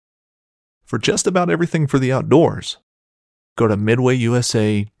for just about everything for the outdoors. Go to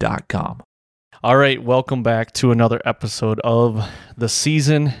midwayusa.com. All right, welcome back to another episode of the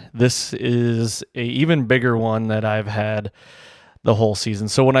season. This is a even bigger one that I've had the whole season.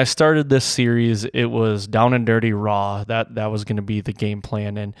 So when I started this series, it was down and dirty raw. That was going to be the game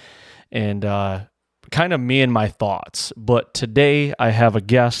plan and kind of me and my thoughts. But today I have a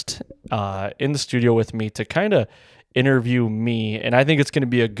guest in the studio with me to kind of interview me, and I think it's going to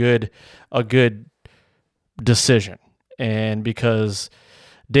be a good decision. And because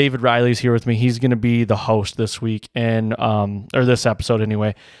David Riley's here with me, he's going to be the host this week and or this episode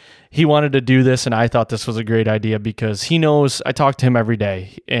anyway. He wanted to do this, and I thought this was a great idea because he knows I talk to him every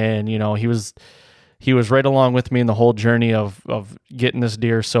day, and you know he was right along with me in the whole journey of getting this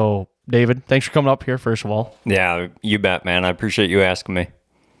deer. So David, thanks for coming up here first of all. Yeah, you bet, man. I appreciate you asking me.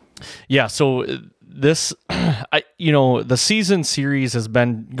 Yeah, so this the season series has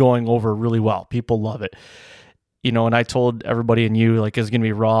been going over really well. People love it. You know, and I told everybody and you, like, it's going to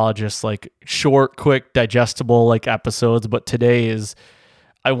be raw, just like short, quick, digestible, like episodes. But today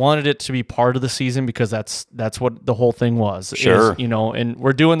I wanted it to be part of the season because that's what the whole thing was. Sure. And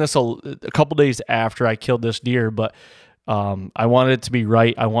we're doing this a couple days after I killed this deer, but I wanted it to be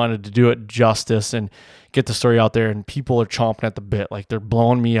right. I wanted to do it justice and get the story out there, and people are chomping at the bit. Like, they're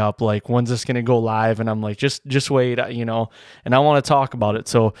blowing me up. Like, when's this going to go live? And I'm like, just wait, and I want to talk about it.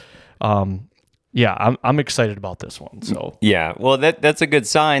 So, yeah, I'm excited about this one. So yeah, well, that's a good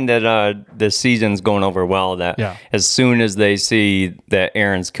sign that the season's going over well. That as soon as they see that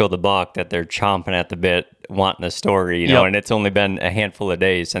Aaron's killed a buck, that they're chomping at the bit, wanting the story. And it's only been a handful of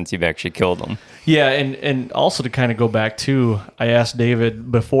days since you've actually killed them. Yeah, and also to kind of go back to, I asked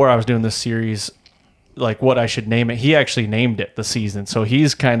David before I was doing this series, like what I should name it. He actually named it the season, so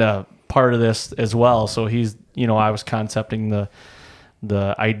he's kind of part of this as well. So he's, I was concepting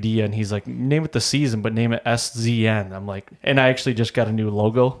the idea, and he's like, name it the season, but name it SZN. I'm like, and I actually just got a new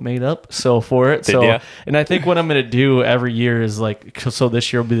logo made up for it. So, and I think what I'm going to do every year is like, so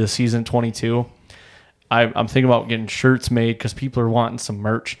this year will be the season 22. I'm thinking about getting shirts made because people are wanting some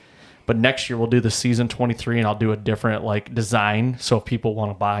merch. But next year we'll do the season 23, and I'll do a different like design. So if people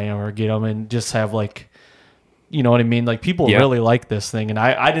want to buy them or get them, and just have like, you know what I mean? Like, people really like this thing, and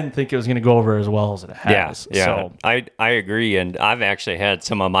I didn't think it was going to go over as well as it has. Yeah. So I agree, and I've actually had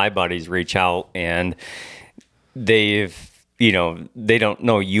some of my buddies reach out, and they've, they don't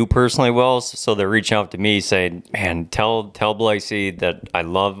know you personally well, so they reach out to me saying, man, tell Blasey that I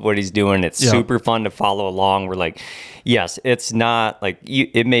love what he's doing. It's super fun to follow along. We're like, yes, it's not like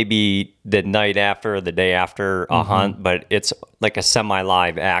it may be the night after or the day after a hunt, but it's like a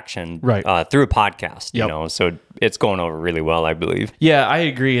semi-live action through a podcast, so it's going over really well, I believe. Yeah, I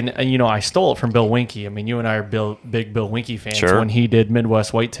agree. And I stole it from Bill Winke. I mean, you and I are big Bill Winke fans. Sure. When he did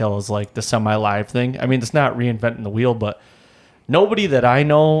Midwest Whitetail as like the semi-live thing. I mean, it's not reinventing the wheel, but nobody that I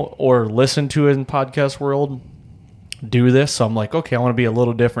know or listen to in podcast world do this. So I'm like, okay, I want to be a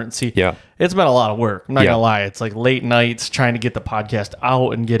little different. See, it's been a lot of work. I'm not going to lie. It's like late nights trying to get the podcast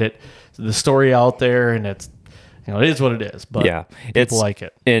out and get the story out there. And it's, it is what it is, but people like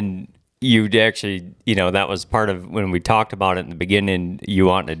it. And you actually, that was part of when we talked about it in the beginning, you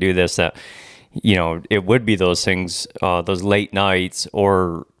wanting to do this, that, it would be those things, those late nights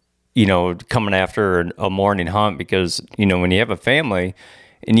or, coming after a morning hunt, because, when you have a family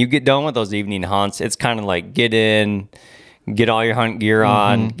and you get done with those evening hunts, it's kind of like get in, get all your hunt gear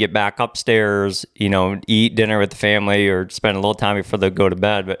on, get back upstairs, eat dinner with the family or spend a little time before they go to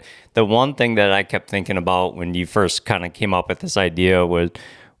bed. But the one thing that I kept thinking about when you first kind of came up with this idea was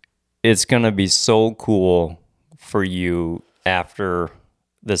it's going to be so cool for you after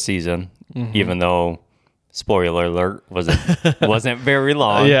the season, even though, spoiler alert, wasn't very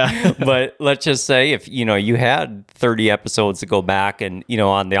long. But let's just say if, you had 30 episodes to go back and,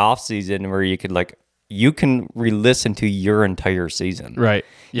 on the off season where you could you can re-listen to your entire season. Right.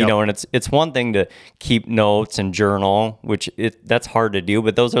 Yep. And it's one thing to keep notes and journal, which that's hard to do,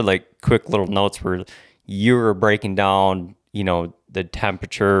 but those are like quick little notes where you're breaking down, the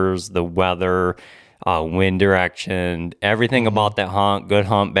temperatures, the weather, wind direction, everything about that hunt, good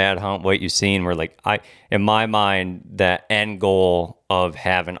hunt, bad hunt, what you've seen. We're like, in my mind, that end goal of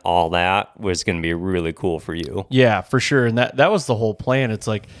having all that was going to be really cool for you. Yeah, for sure. And that was the whole plan. It's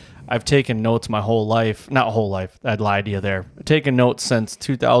like, I've taken notes my whole life, not whole life, I'd lied to you there. I've taken notes since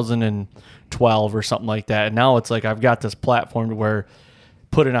 2012 or something like that. And now it's like, I've got this platform to where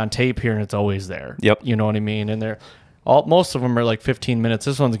put it on tape here and it's always there. Yep. You know what I mean? And most of them are like 15 minutes.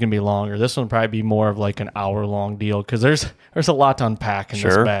 This one's going to be longer. This one will probably be more of like an hour long deal because there's a lot to unpack in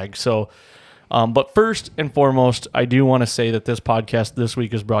this bag. So But first and foremost, I do want to say that this podcast this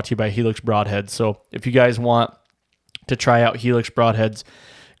week is brought to you by Helix Broadheads. So if you guys want to try out Helix Broadheads,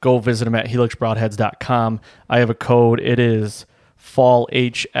 go visit them at helixbroadheads.com. I have a code. It is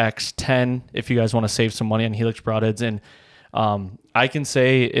FALLHX10 if you guys want to save some money on Helix Broadheads. And I can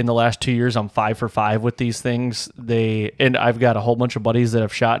say in the last 2 years, I'm 5 for 5 with these things. And I've got a whole bunch of buddies that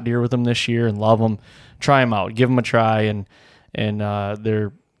have shot deer with them this year and love them. Try them out. Give them a try.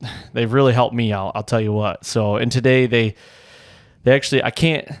 And they've really helped me out. I'll tell you what. So, and today they actually, I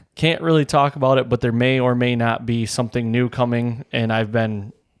can't really talk about it, but there may or may not be something new coming. And I've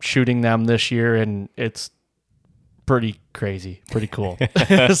been shooting them this year, and it's pretty crazy, pretty cool.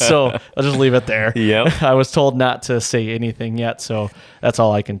 So I'll just leave it there. Yep. I was told not to say anything yet, so that's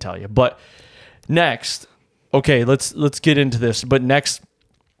all I can tell you. But next, okay, let's get into this. But next,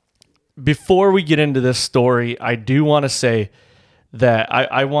 before we get into this story, I do want to say that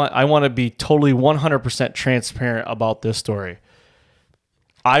I want to be totally 100% transparent about this story.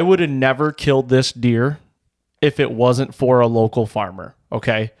 I would have never killed this deer if it wasn't for a local farmer,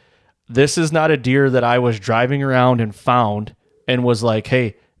 okay? This is not a deer that I was driving around and found and was like,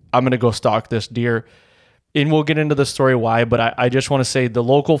 hey, I'm going to go stalk this deer. And we'll get into the story why, but I just want to say the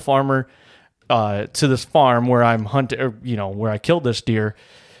local farmer to this farm where I'm hunting, or, where I killed this deer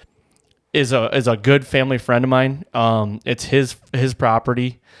is a good family friend of mine. It's his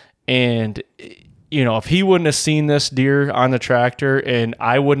property. And, if he wouldn't have seen this deer on the tractor and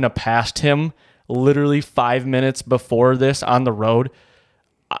I wouldn't have passed him literally 5 minutes before this on the road,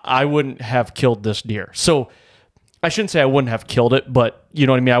 I wouldn't have killed this deer. So I shouldn't say I wouldn't have killed it, but you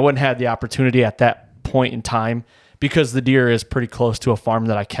know what I mean? I wouldn't have the opportunity at that point in time because the deer is pretty close to a farm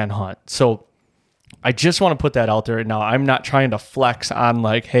that I can hunt. So I just want to put that out there. Now, I'm not trying to flex on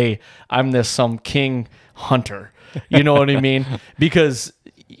like, hey, I'm some king hunter. You know what I mean? Because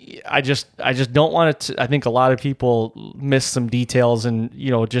I just don't want it to. I think a lot of people miss some details and,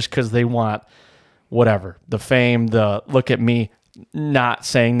 just because they want whatever, the fame, the look at me. Not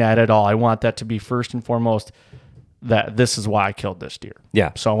saying that at all. I want that to be first and foremost that this is why I killed this deer.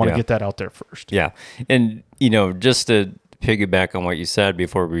 Yeah. So I want to get that out there first. Yeah. And, just to piggyback on what you said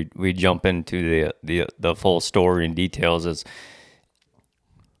before we jump into the full story and details is,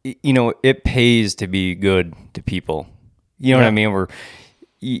 it pays to be good to people. You know what I mean? We're,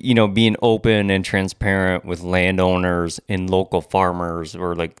 being open and transparent with landowners and local farmers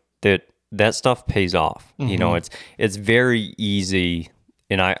or like that stuff pays off. Mm-hmm. It's very easy,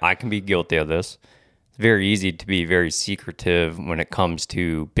 and I can be guilty of this. It's very easy to be very secretive when it comes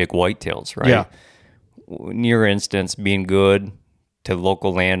to big whitetails, right? Yeah. In your instance, being good to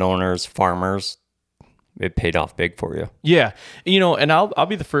local landowners, farmers, it paid off big for you. Yeah. And I'll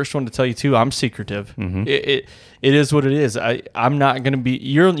be the first one to tell you too, I'm secretive. Mm-hmm. It is what it is. I'm not going to be,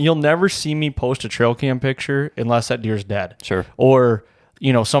 you'll never see me post a trail cam picture unless that deer's dead. Sure. Or,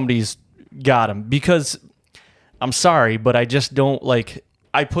 somebody's got him, because I'm sorry, but I just don't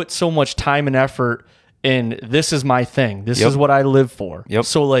I put so much time and effort in. This is my thing. This is what I live for. Yep.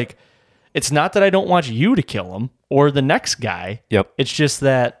 So it's not that I don't want you to kill him or the next guy. Yep. It's just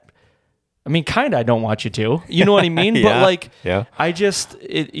that, kind of, I don't want you to, you know what I mean? Yeah. But I just,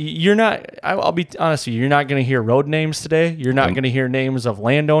 you're not, I'll be honest with you, you're not going to hear road names today. You're not going to hear names of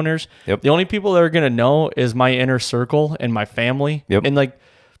landowners. Yep. The only people that are going to know is my inner circle and my family. Yep. And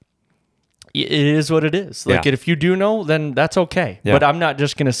it is what it is. If you do know, then that's okay. Yeah. But I'm not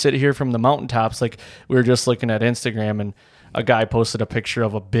just going to sit here from the mountaintops. We were just looking at Instagram and a guy posted a picture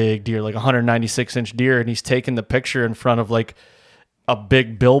of a big deer, 196-inch deer, and he's taking the picture in front of a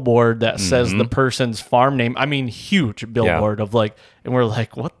big billboard that says the person's farm name. Huge billboard of and we're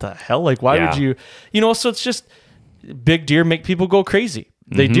like, what the hell? Why would you, so it's just big deer make people go crazy.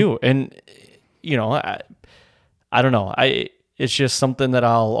 They do. And, I don't know. It's just something that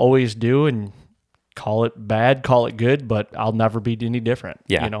I'll always do, and call it bad, call it good, but I'll never be any different.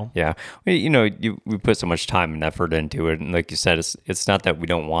 Yeah. Yeah. We put so much time and effort into it. And like you said, it's not that we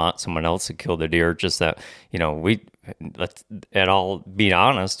don't want someone else to kill the deer, just that, let's at all being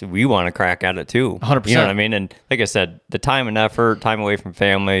honest, we want to crack at it too. 100%. You know what I mean? And like I said, the time and effort, time away from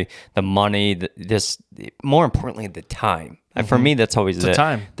family, the money, more importantly, the time. And for me, that's always the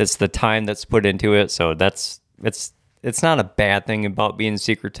time. That's the time that's put into it. So it's not a bad thing about being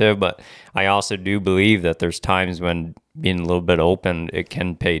secretive, but I also do believe that there's times when being a little bit open, it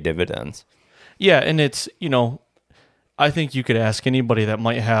can pay dividends. Yeah, and it's, I think you could ask anybody that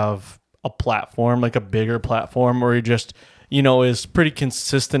might have a platform, a bigger platform, or he just, is pretty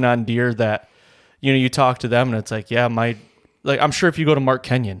consistent on deer that, you talk to them and it's I'm sure if you go to Mark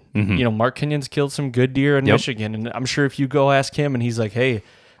Kenyon, Mark Kenyon's killed some good deer in Michigan, and I'm sure if you go ask him and he's like, hey,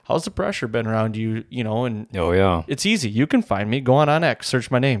 how's the pressure been around you? You know, and Oh yeah. it's easy. You can find me. Go on X,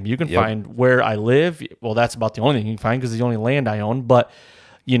 search my name. You can find where I live. Well, that's about the only thing you can find because it's the only land I own. But,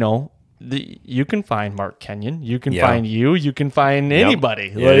 you know, you can find Mark Kenyon. You can find you. You can find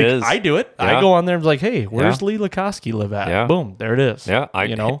anybody. Yeah, it is. I do it. Yeah. I go on there and be like, hey, where's Lee Lakosky live at? Yeah. Boom, there it is. Yeah,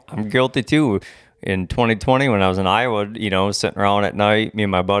 I'm guilty too. In 2020, when I was in Iowa, you know, sitting around at night, me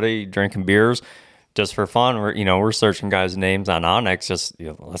and my buddy drinking beers, just for fun. We're searching guys' names on Onyx. Just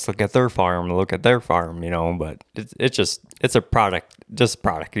let's look at their farm, look at their farm, you know. But it's a product,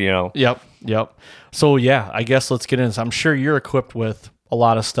 you know. Yep. So yeah, I guess let's get into. I'm sure you're equipped with a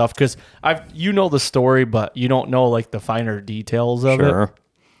lot of stuff because you know the story, but you don't know like the finer details of it.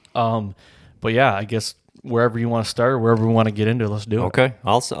 But yeah, I guess wherever you want to start, wherever we want to get into, let's do it. Okay,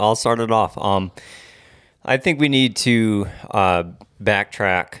 I'll start it off. I think we need to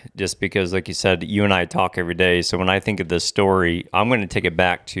backtrack just because, like you said, you and I talk every day. So when I think of this story, I'm going to take it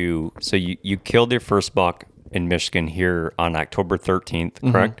back to, so you killed your first buck in Michigan here on October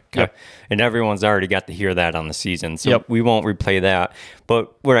 13th, correct? Mm-hmm. Yep. And everyone's already got to hear that on the season, so we won't replay that.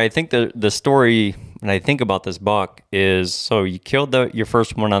 But what I think the story, when I think about this buck, is so you killed your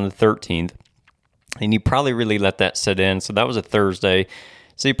first one on the 13th, and you probably really let that sit in. So that was a Thursday.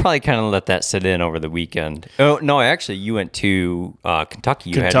 So you probably kind of let that sit in over the weekend. Oh, no, actually, you went to Kentucky.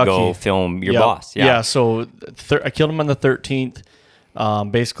 You had to go film your boss. Yeah, so I killed him on the 13th.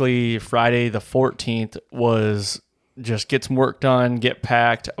 Basically, Friday the 14th was just get some work done, get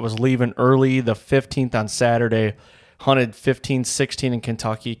packed. I was leaving early the 15th on Saturday, hunted 15, 16 in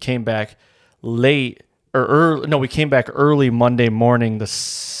Kentucky, came back late, or early, no, we came back early Monday morning, the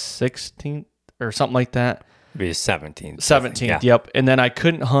 16th or something like that. It'd be 17th. 17th, yep. And then I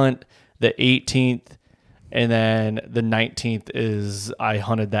couldn't hunt the 18th, and then the 19th is I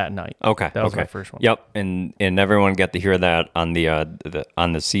hunted that night. Okay, that was my first one. Yep, and everyone got to hear that on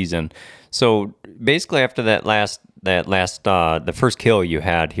the season. So basically, after the first kill you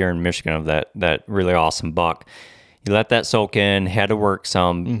had here in Michigan of that really awesome buck, you let that soak in, had to work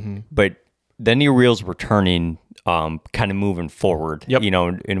some, but then your wheels were turning, kind of moving forward. Yep. You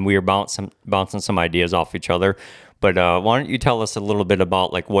know, and we were bouncing some ideas off each other. But why don't you tell us a little bit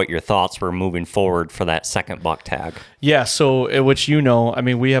about like what your thoughts were moving forward for that second buck tag? Yeah, so which I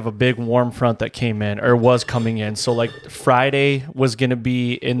mean, we have a big warm front that came in or was coming in. So like Friday was going to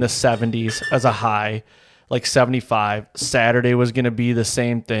be in the 70s as a high, like 75. Saturday was going to be the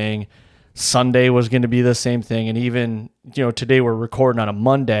same thing. Sunday was going to be the same thing. And even, today we're recording on a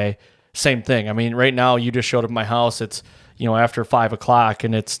Monday, same thing. I mean, right now you just showed up at my house. It's, after 5 o'clock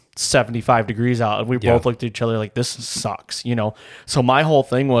and it's 75 degrees out. And we both looked at each other like, this sucks, So my whole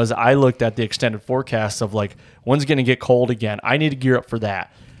thing was I looked at the extended forecast of like, when's going to get cold again? I need to gear up for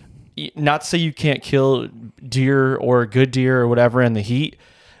that. Not to say you can't kill deer or good deer or whatever in the heat,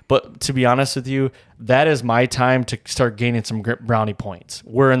 but to be honest with you, that is my time to start gaining some brownie points.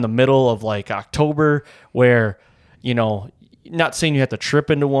 We're in the middle of like October where, not saying you have to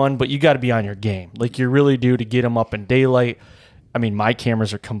trip into one, but you got to be on your game. Like you really do to get them up in daylight. I mean, my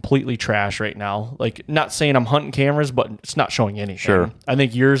cameras are completely trash right now. Like not saying I'm hunting cameras, but it's not showing anything. Sure. I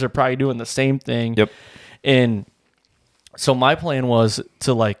think yours are probably doing the same thing. Yep. And so my plan was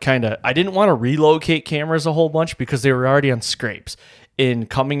to I didn't want to relocate cameras a whole bunch because they were already on scrapes. In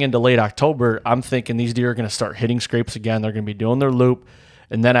coming into late October, I'm thinking these deer are going to start hitting scrapes again. They're going to be doing their loop.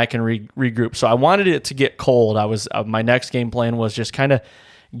 And then I can regroup. So I wanted it to get cold. My next game plan was just kind of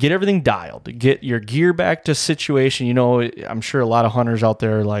get everything dialed, get your gear back to situation. I'm sure a lot of hunters out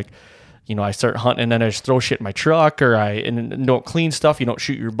there I start hunting and then I just throw shit in my truck and don't clean stuff. You don't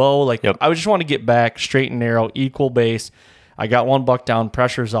shoot your bow. I just want to get back straight and narrow, equal base. I got one buck down,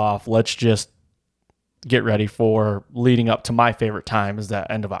 pressure's off. Let's just get ready for leading up to my favorite time is that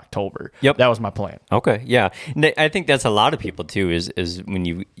end of October. Yep. That was my plan. Okay. Yeah. And I think that's a lot of people too, is when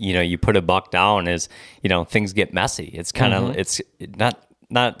you put a buck down is, things get messy. It's kind of, it's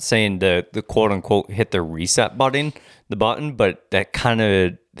not saying the quote unquote hit the reset button, but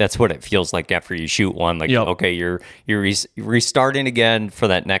that's what it feels like after you shoot one. Like, okay, you're restarting again for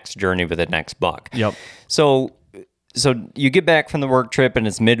that next journey with the next buck. Yep. So you get back from the work trip and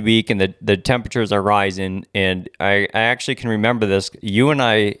it's midweek and the temperatures are rising. And I actually can remember this. You and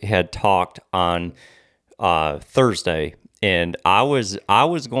I had talked on Thursday, and I was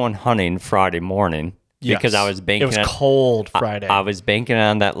going hunting Friday morning because I was banking. It was cold Friday. I was banking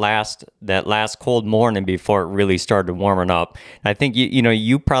on that last cold morning before it really started warming up. I think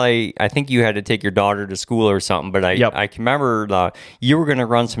I think you had to take your daughter to school or something. But I can remember you were going to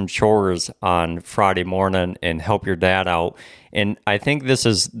run some chores on Friday morning and help your dad out. And I think this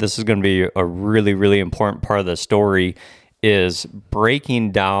is going to be a really, really important part of the story. is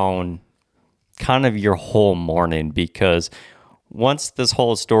breaking down kind of your whole morning, because once this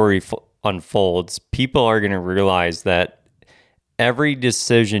whole story unfolds, people are going to realize that every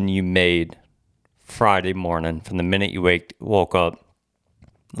decision you made Friday morning from the minute you woke up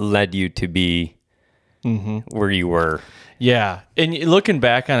led you to be where you were. Yeah. And looking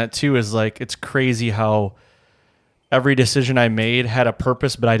back on it too is like, it's crazy how every decision I made had a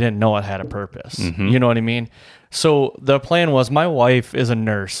purpose, but I didn't know it had a purpose. You know what I mean? So the plan was, my wife is a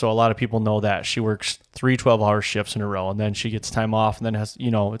nurse, so a lot of people know that. She works 3 12-hour shifts in a row, and then she gets time off, and then has,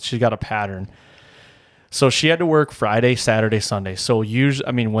 she's got a pattern. So she had to work Friday, Saturday, Sunday. So usually,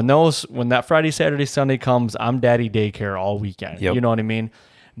 I mean, when that Friday, Saturday, Sunday comes, I'm daddy daycare all weekend. Yep. You know what I mean?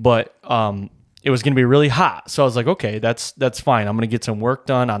 But it was going to be really hot. So I was like, okay, that's fine. I'm going to get some work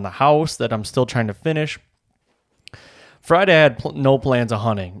done on the house that I'm still trying to finish. Friday, I had no plans of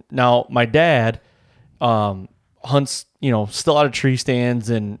hunting. Now, my dad hunts, still out of tree stands,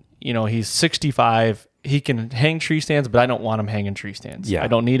 and, he's 65. He can hang tree stands, but I don't want him hanging tree stands. Yeah. I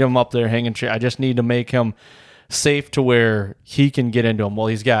don't need him up there hanging tree. I just need to make him safe to where he can get into them. Well,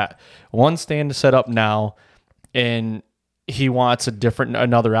 he's got one stand to set up now, and he wants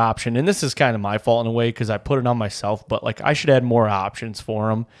another option. And this is kind of my fault in a way, because I put it on myself, but like, I should add more options for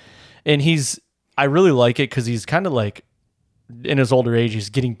him. And I really like it, because he's kind of like, in his older age, he's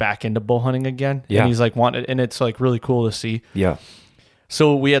getting back into bow hunting again. Yeah. And he's like and it's like really cool to see. Yeah.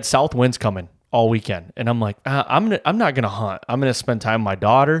 So we had south winds coming all weekend, and I'm like, I'm not gonna hunt. I'm gonna spend time with my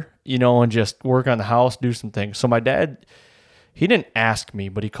daughter, and just work on the house, do some things. So my dad, he didn't ask me,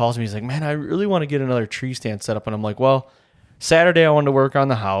 but he calls me. He's like, man, I really want to get another tree stand set up. And I'm like, well, Saturday I wanted to work on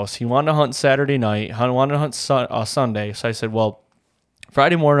the house. He wanted to hunt Saturday night. I wanted to hunt Sunday. So I said, well,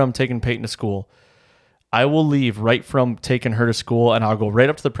 Friday morning I'm taking Peyton to school. I will leave right from taking her to school, and I'll go right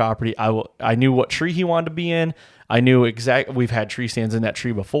up to the property. I knew what tree he wanted to be in. I knew we've had tree stands in that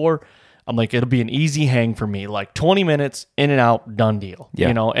tree before. I'm like, it'll be an easy hang for me, like 20 minutes in and out, done deal. Yeah.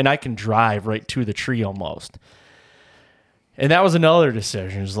 And I can drive right to the tree almost. And that was another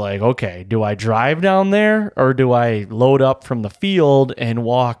decision. It's like, okay, do I drive down there, or do I load up from the field and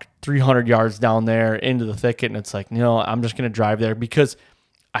walk 300 yards down there into the thicket? And it's like, no, I'm just going to drive there, because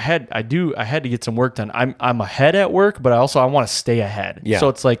I had to get some work done. I'm ahead at work, but I want to stay ahead. Yeah. So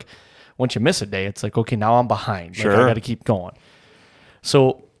it's like, once you miss a day, it's like, okay, now I'm behind. Sure. Like, I got to keep going.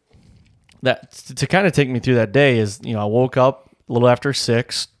 So that, to kind of take me through that day is, I woke up a little after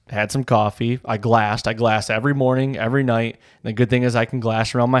 6, had some coffee. I glassed every morning, every night. And the good thing is I can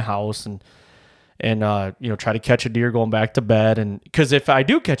glass around my house and try to catch a deer going back to bed. And because if I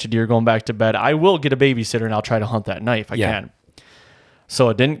do catch a deer going back to bed, I will get a babysitter, and I'll try to hunt that night if I can. So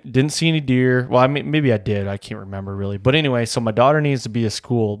I didn't see any deer. Well, I mean, maybe I did. I can't remember really. But anyway, so my daughter needs to be at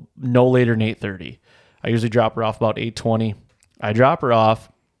school no later than 8:30. I usually drop her off about 8:20. I drop her off.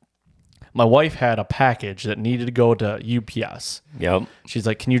 My wife had a package that needed to go to UPS. Yep. She's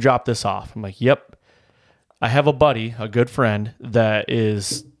like, can you drop this off? I'm like, yep. I have a buddy, a good friend, that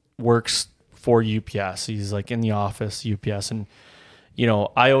works for UPS. He's like in the office, UPS. And,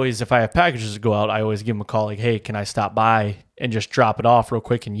 I always, if I have packages to go out, I always give him a call like, hey, can I stop by and just drop it off real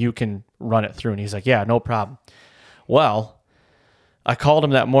quick, and you can run it through? And he's like, yeah, no problem. Well, I called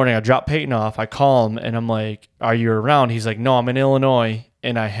him that morning. I dropped Peyton off. I call him, and I'm like, are you around? He's like, no, I'm in Illinois,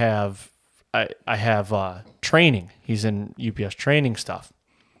 and I have training. He's in UPS training stuff.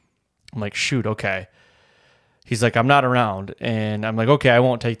 I'm like, shoot, okay. He's like, I'm not around. And I'm like, okay, I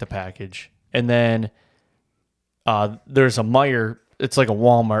won't take the package. And then there's a Meijer. It's like a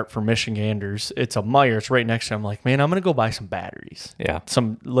Walmart for Michiganders. It's a Meijer. It's right next to him. I'm like, man, I'm going to go buy some batteries. Yeah.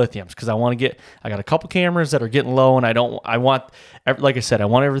 Some lithiums, because I got a couple cameras that are getting low, and like I said, I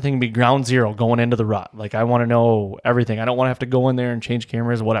want everything to be ground zero going into the rut. Like, I want to know everything. I don't want to have to go in there and change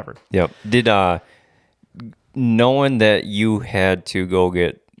cameras, whatever. Yep. Did, knowing that you had to go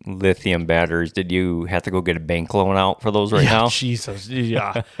get lithium batteries, did you have to go get a bank loan out for those now? Jesus.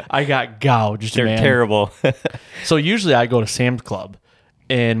 Yeah. I got gouged, They're man. terrible. So usually I go to Sam's Club,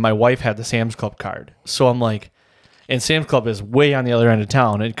 and my wife had the Sam's Club card. So I'm like, and Sam's Club is way on the other end of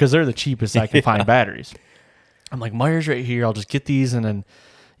town, because they're the cheapest I can find batteries. I'm like, Meijer's right here. I'll just get these, and then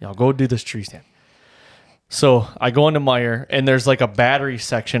I'll go do this tree stand. So I go into Meijer, and there's like a battery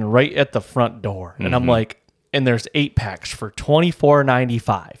section right at the front door. And I'm like, and there's 8 packs for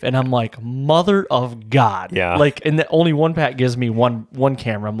 $24.95, and I'm like, mother of God. Yeah. Like, and only one pack gives me one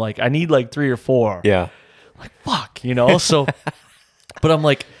camera. I'm like, I need like 3 or 4. Yeah. I'm like, fuck, So, but I'm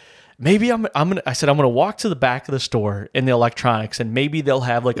like, maybe I'm gonna walk to the back of the store in the electronics, and maybe they'll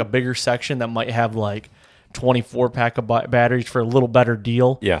have like a bigger section that might have like 24 pack of batteries for a little better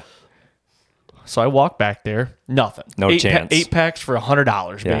deal. Yeah. So I walk back there, nothing. No chance. 8 packs for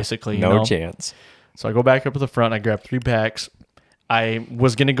 $100, basically. No chance. So I go back up to the front. I grab 3 packs. I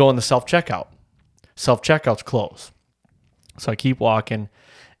was going to go in the self-checkout. Self-checkout's closed. So I keep walking,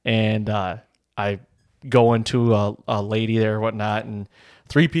 and I go into a lady there or whatnot, and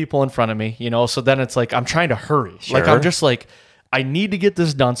 3 people in front of me, So then it's like I'm trying to hurry. Sure. Like I'm just like, I need to get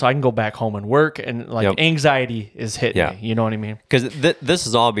this done so I can go back home and work, and anxiety is hitting me. You know what I mean? Because this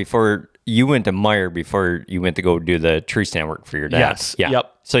is all before you went to Meyer, before you went to go do the tree stand work for your dad. Yes. Yeah.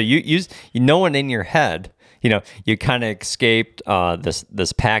 Yep. So you knowing in your head, you kind of escaped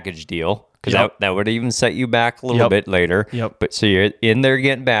this package deal, because that would even set you back a little bit later. Yep. But so you're in there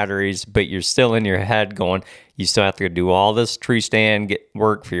getting batteries, but you're still in your head going, you still have to do all this tree stand, get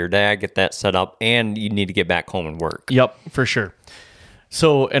work for your dad, get that set up, and you need to get back home and work. Yep, for sure.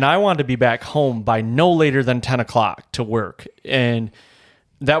 So, and I wanted to be back home by no later than 10 o'clock to work. And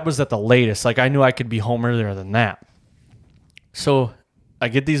that was at the latest. Like I knew I could be home earlier than that. So I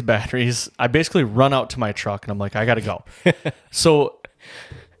get these batteries. I basically run out to my truck and I'm like, I got to go. So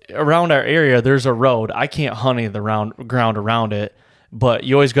around our area, there's a road. I can't hunt any of the ground around it, but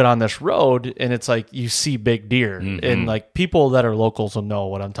you always go down this road and it's like you see big deer. And like people that are locals will know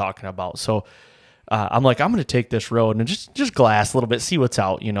what I'm talking about. So I'm like, I'm going to take this road and just glass a little bit, see what's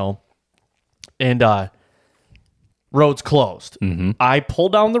out, And road's closed. I pull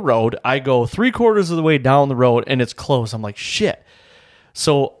down the road. I go 3/4 of the way down the road and it's closed. I'm like, shit.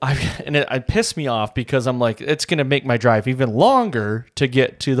 So it pissed me off because I'm like, it's going to make my drive even longer to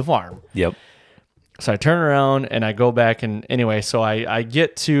get to the farm. Yep. So I turn around and I go back, and anyway, so I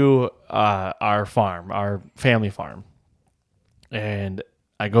get to our farm, our family farm, and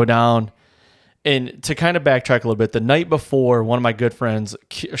I go down. And to kind of backtrack a little bit, the night before, one of my good friends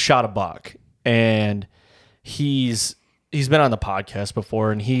shot a buck, and he's been on the podcast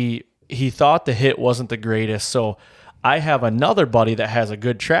before, and he thought the hit wasn't the greatest. So I have another buddy that has a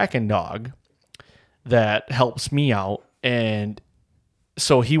good tracking dog that helps me out, and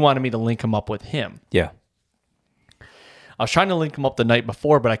so he wanted me to link him up with him. Yeah. I was trying to link him up the night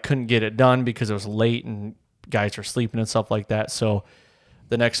before, but I couldn't get it done because it was late and guys were sleeping and stuff like that. So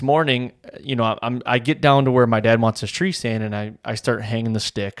the next morning, I get down to where my dad wants his tree stand, and I start hanging the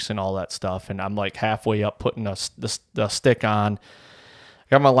sticks and all that stuff. And I'm like halfway up putting the stick on. I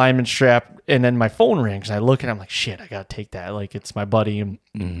got my lineman strap, and then my phone rings. And I look and I'm like, shit, I got to take that. Like, it's my buddy.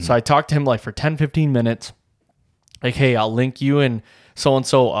 And so I talked to him like for 10, 15 minutes. Like, hey, I'll link you and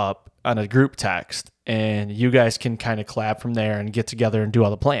so-and-so up on a group text, and you guys can kind of collab from there and get together and do all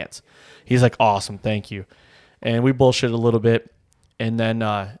the plans. He's like, awesome, thank you. And we bullshit a little bit. And then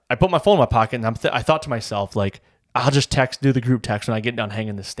I put my phone in my pocket, and I thought to myself, like, I'll just do the group text when I get done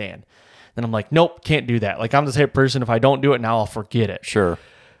hanging the stand. Then I'm like, nope, can't do that. Like, I'm the type of person, if I don't do it now, I'll forget it. Sure.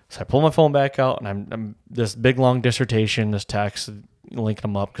 So I pull my phone back out, and I'm this big, long dissertation, this text, linking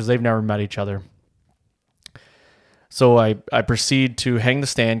them up because they've never met each other. So I proceed to hang the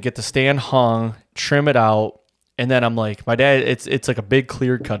stand, get the stand hung, trim it out, and then I'm like, my dad, it's like a big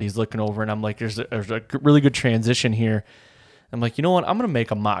clear cut. He's looking over, and I'm like, there's a really good transition here. I'm like, you know what? I'm going to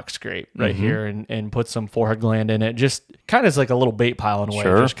make a mock scrape right here and put some forehead gland in it. Just kind of as like a little bait pile in a way.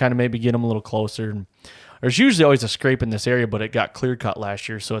 Sure. Just kind of maybe get them a little closer. And there's usually always a scrape in this area, but it got clear cut last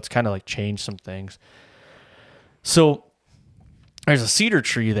year. So it's kind of like changed some things. So there's a cedar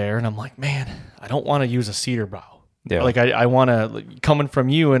tree there. And I'm like, man, I don't want to use a cedar bough. Yeah. Like I want to, like, coming from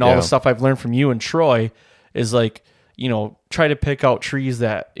you and all the stuff I've learned from you and Troy is like, try to pick out trees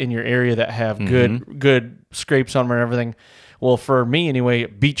that in your area that have good scrapes on them and everything. Well, for me anyway,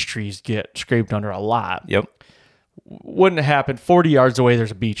 beech trees get scraped under a lot. Yep. Wouldn't happen. 40 yards away, there's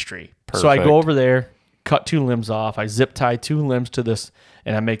a beech tree. Perfect. So I go over there, cut 2 limbs off. I zip tie 2 limbs to this,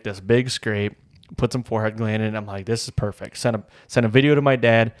 and I make this big scrape, put some forehead gland in, and I'm like, this is perfect. Send a video to my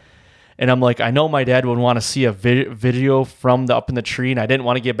dad, and I'm like, I know my dad would want to see a video from up in the tree, and I didn't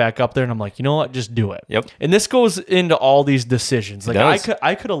want to get back up there, and I'm like, you know what? Just do it. Yep. And this goes into all these decisions. Like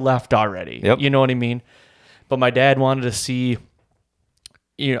I could have left already. Yep. You know what I mean? But my dad wanted to see,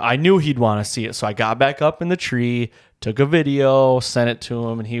 I knew he'd want to see it. So I got back up in the tree, took a video, sent it to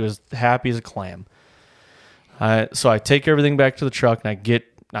him, and he was happy as a clam. So I take everything back to the truck, and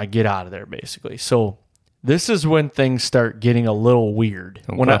I get out of there, basically. So this is when things start getting a little weird.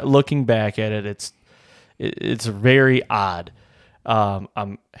 Okay. When looking back at it, it's very odd.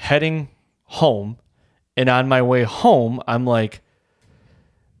 I'm heading home, and on my way home, I'm like,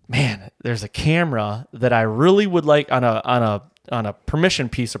 man, there's a camera that I really would like on a permission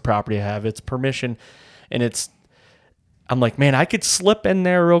piece of property I have. It's permission, and I'm like, man, I could slip in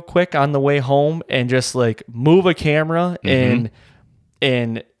there real quick on the way home and just like move a camera and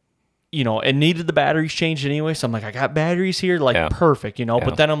it needed the batteries changed anyway. So I'm like, I got batteries here, like perfect,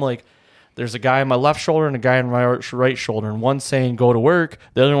 But then I'm like, there's a guy on my left shoulder and a guy on my right shoulder, and one's saying go to work,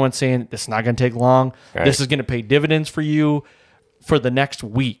 the other one's saying it's not going to take long. Right. This is going to pay dividends for you for the next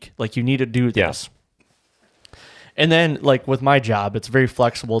week. Like, you need to do this. And then, like, with my job, it's very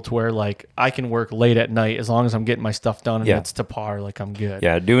flexible to where, like, I can work late at night as long as I'm getting my stuff done and it's to par. Like, I'm good.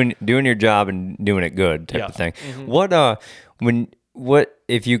 Yeah, doing your job and doing it good type of thing. Mm-hmm. What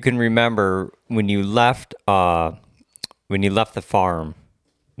if you can remember when you left the farm?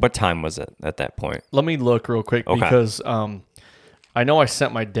 What time was it at that point? Let me look real quick because I know I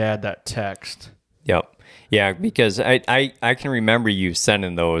sent my dad that text. Yep. Yeah, because I can remember you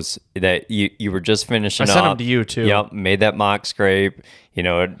sending those that you were just finishing up. I sent them to you too. Yep, made that mock scrape.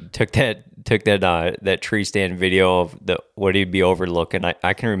 Took that tree stand video of what he'd be overlooking.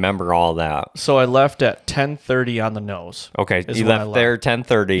 I can remember all that. So I left at 10:30 on the nose. Okay, you left there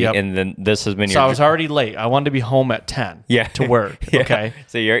 10:30, and then this has been. So I was already late. I wanted to be home at 10. To work. Yeah. Okay,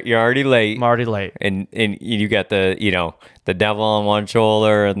 so you're already late. I'm already late, and you got the devil on one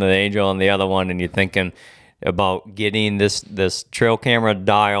shoulder and the angel on the other one, and you're thinking about getting this trail camera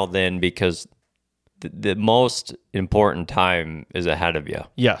dialed in because the most important time is ahead of you.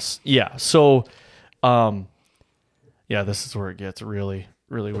 Yes. Yeah. So, this is where it gets really,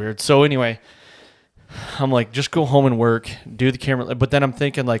 really weird. So anyway, I'm like, just go home and work, do the camera. But then I'm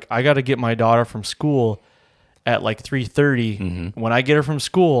thinking, like, I got to get my daughter from school at like 3:30. Mm-hmm. When I get her from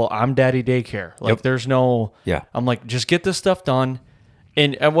school, I'm daddy daycare. Like, there's no, I'm like, just get this stuff done.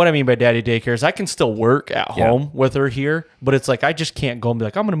 And what I mean by daddy daycare is I can still work at home with her here, but it's like I just can't go and be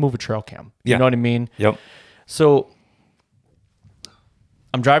like, I'm going to move a trail cam. You know what I mean? Yep. So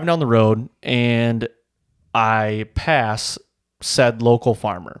I'm driving down the road and I pass said local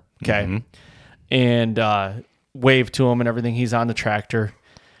farmer. Okay. Mm-hmm. And wave to him and everything. He's on the tractor.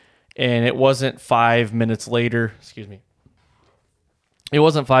 And it wasn't 5 minutes later. It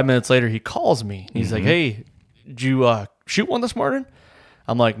wasn't 5 minutes later. He calls me. He's like, hey, did you shoot one this morning?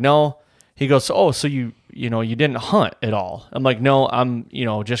 I'm like, no. He goes, so you didn't hunt at all? I'm like, no, I'm,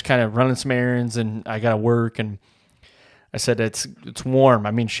 just kind of running some errands and I got to work. And I said, it's warm.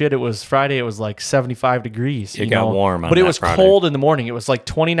 I mean, shit, it was Friday. It was like 75 degrees. It got warm on but it was Friday. Cold in the morning. It was like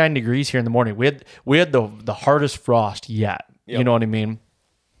 29 degrees here in the morning. We had the hardest frost yet. Yep. You know what I mean?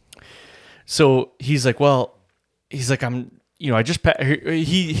 So he's like, I just passed.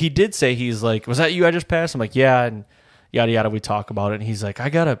 He did say, he's like, was that you I just passed? I'm like, yeah. And yada, yada, we talk about it. And he's like,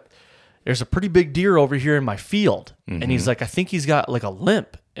 there's a pretty big deer over here in my field. Mm-hmm. And he's like, I think he's got like a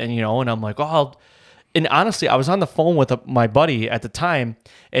limp. And, and I'm like, and honestly, I was on the phone with my buddy at the time.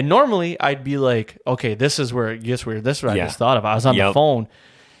 And normally I'd be like, okay, this is where it gets weird. This is what I just thought of. I was on the phone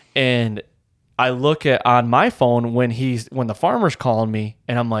and I look on my phone when the farmer's calling me,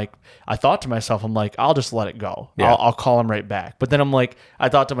 and I'm like, I thought to myself, I'm like, I'll just let it go. Yeah. I'll call him right back. But then I'm like, I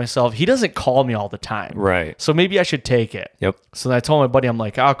thought to myself, he doesn't call me all the time. Right. So maybe I should take it. Yep. So then I told my buddy, I'm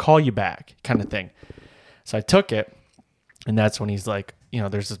like, I'll call you back kind of thing. So I took it, and that's when he's like,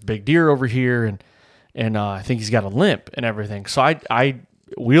 there's this big deer over here, and I think he's got a limp and everything. So I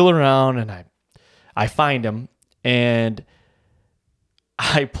wheel around, and I find him, and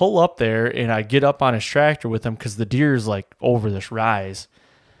I pull up there and I get up on his tractor with him because the deer's like over this rise,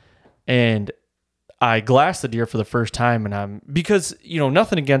 and I glass the deer for the first time. And because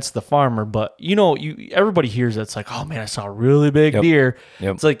nothing against the farmer, but everybody hears it. It's like, oh man, I saw a really big deer.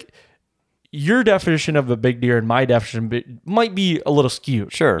 Yep. It's like your definition of a big deer and my definition might be a little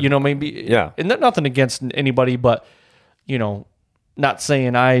skewed. Sure. Maybe. And nothing against anybody, but not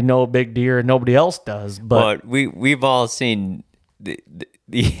saying I know a big deer and nobody else does. But we've all seen.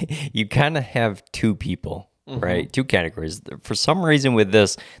 You kind of have two people, right? Two categories. For some reason with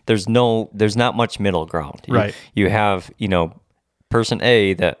this, there's not much middle ground. Right. You have, person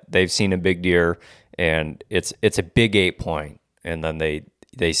A that they've seen a big deer and it's a big 8-point, and then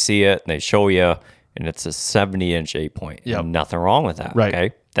they see it and they show you and it's a 70-inch 8-point. Yep. Nothing wrong with that. Right.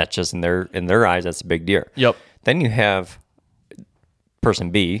 Okay. That's just in their eyes, that's a big deer. Yep. Then you have person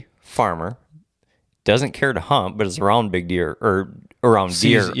B, farmer, doesn't care to hunt, but is around big deer or around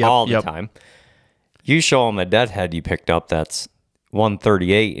deer all the time. You show him a deadhead you picked up that's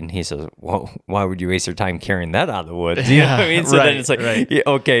 138, and he says, "Well, why would you waste your time carrying that out of the woods?" You know what I mean? So then it's like,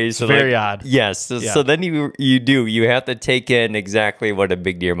 okay, so very odd. Yes. So then you have to take in exactly what a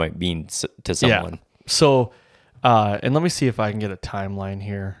big deer might mean to someone. Yeah. So, and let me see if I can get a timeline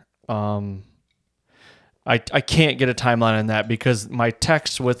here. I can't get a timeline on that because my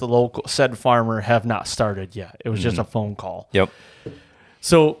texts with the local said farmer have not started yet. It was just a phone call. Yep.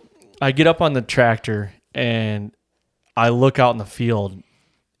 So I get up on the tractor and I look out in the field,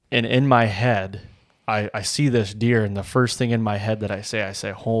 And in my head, I see this deer, and the first thing in my head that I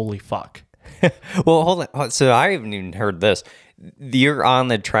say, holy fuck. Well, hold on. So I haven't even heard this. You're on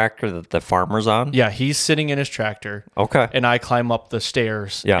the tractor that the farmer's on? Yeah, he's sitting in his tractor. Okay. And I climb up the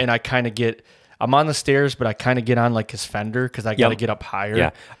stairs. Yeah. And I kind of I'm on the stairs, but I kind of get on like his fender because I got to get up higher.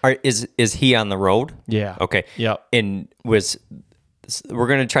 Yeah. Is he on the road? Yeah. Okay. Yep. And we're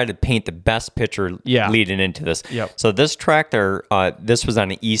going to try to paint the best picture leading into this. Yep. So this tractor, this was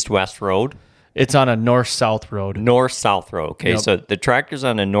on an east-west road? It's on a north-south road. North-south road. Okay, Yep. So the tractor's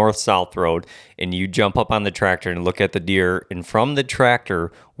on a north-south road, and you jump up on the tractor and look at the deer. And from the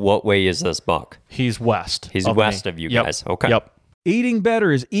tractor, what way is this buck? He's west. He's west of you guys. Okay. Yep. Eating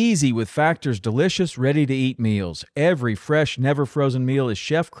better is easy with Factor's delicious, ready-to-eat meals. Every fresh, never-frozen meal is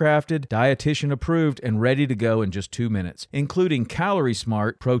chef-crafted, dietitian-approved, and ready to go in just 2 minutes, including Calorie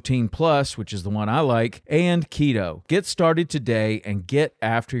Smart, Protein Plus, which is the one I like, and Keto. Get started today and get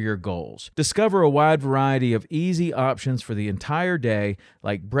after your goals. Discover a wide variety of easy options for the entire day,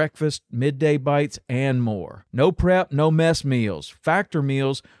 like breakfast, midday bites, and more. No prep, no mess meals. Factor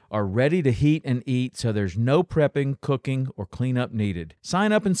meals are ready to heat and eat, so there's no prepping, cooking, or cleanup needed.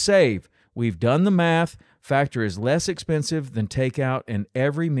 Sign up and save. We've done the math. Factor is less expensive than takeout, and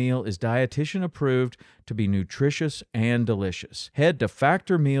every meal is dietitian approved to be nutritious and delicious. Head to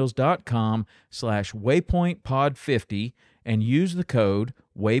factormeals.com/waypointpod50 and use the code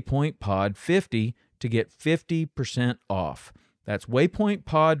waypointpod50 to get 50% off. That's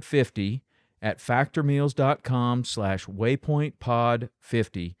waypointpod50 at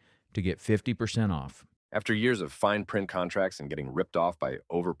factormeals.com/waypointpod50 to get 50% off. After years of fine print contracts and getting ripped off by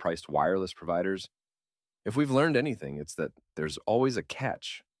overpriced wireless providers, if we've learned anything, it's that there's always a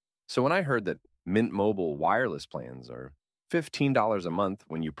catch. So when I heard that Mint Mobile wireless plans are $15 a month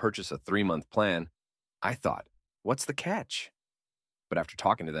when you purchase a 3-month plan, I thought, what's the catch? But after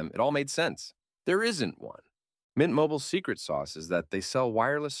talking to them, it all made sense. There isn't one. Mint Mobile's secret sauce is that they sell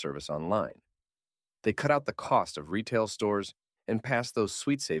wireless service online. They cut out the cost of retail stores and pass those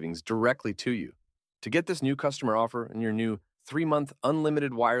sweet savings directly to you. To get this new customer offer and your new 3-month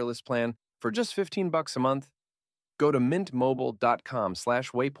unlimited wireless plan for just $15 a month, go to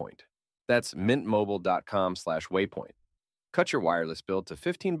mintmobile.com/waypoint. That's mintmobile.com/waypoint. Cut your wireless bill to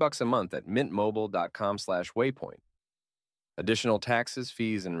 $15 a month at mintmobile.com/waypoint. Additional taxes,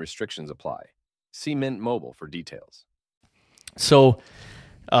 fees, and restrictions apply. See Mint Mobile for details. So,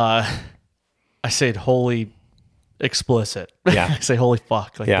 I said, holy explicit. Yeah. I say, holy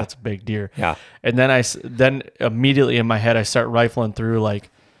fuck. Like, Yeah. that's a big deer. Yeah. And then immediately in my head, I start rifling through, like,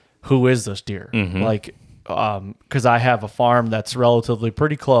 who is this deer? Mm-hmm. Like, because I have a farm that's relatively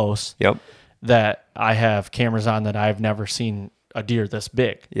pretty close. Yep. That I have cameras on that I've never seen a deer this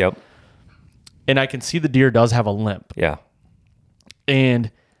big. Yep. And I can see the deer does have a limp. Yeah.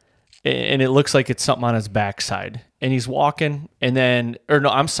 And it looks like it's something on his backside. And he's walking, and then, or no,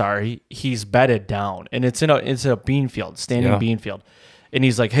 I'm sorry, he's bedded down, and it's a bean field, standing bean field. And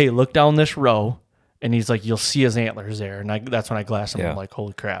he's like, hey, look down this row. And he's like, you'll see his antlers there. And that's when I glass him. Yeah. I'm like,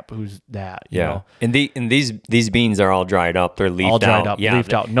 holy crap, who's that? You Yeah. know? And these beans are all dried up. They're leafed out. All dried up, Yeah.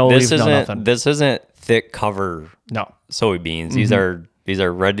 leafed out. No leaves, no nothing. This isn't thick cover No. soybeans. These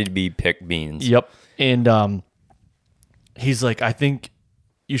are ready to be picked beans. Yep. And he's like, I think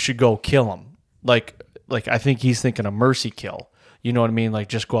you should go kill him. Like I think he's thinking a mercy kill. You know what I mean? Like,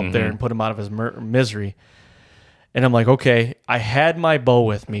 just go up there and put him out of his misery. And I'm like, okay, I had my bow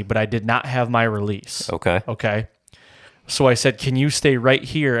with me, but I did not have my release. Okay. So I said, can you stay right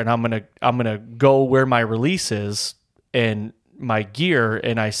here? And I'm gonna go where my release is and my gear.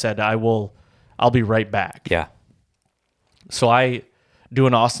 And I said, I'll be right back. Yeah. So I do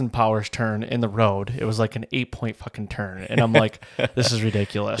an Austin Powers turn in the road. It was like an 8-point fucking turn. And I'm like, this is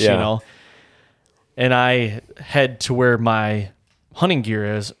ridiculous, Yeah. you know? And I head to where my hunting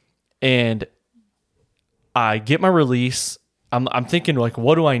gear is, and I get my release. I'm thinking, like,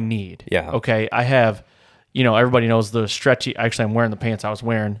 what do I need? Yeah. Okay. I have, everybody knows the stretchy, actually I'm wearing the pants I was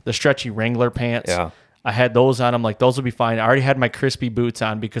wearing, the stretchy Wrangler pants. Yeah. I had those on. I'm like, those will be fine. I already had my crispy boots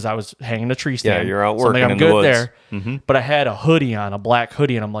on because I was hanging a tree stand. Yeah, you're out So I'm working like, I'm in the good woods. there. Mm-hmm. But I had a hoodie on, a black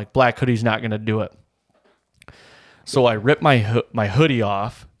hoodie, and I'm like, black hoodie's not going to do it. So I ripped my hoodie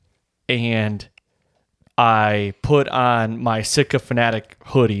off, and I put on my Sitka Fanatic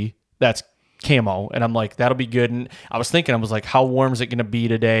hoodie that's camo, and I'm like, that'll be good. And I was like, how warm is it going to be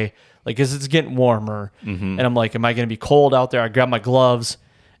today? Like, is it's getting warmer? Mm-hmm. And I'm like, am I going to be cold out there? I grabbed my gloves,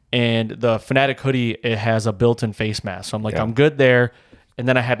 and the Fanatic hoodie, it has a built-in face mask. So I'm like, Yeah. I'm good there. And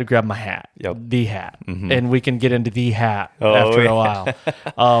then I had to grab my hat, Yep. the hat. Mm-hmm. And we can get into the hat Oh, after yeah. a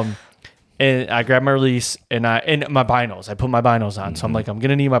while. And I grab my release and my binos. I put my binos on. So I'm like, I'm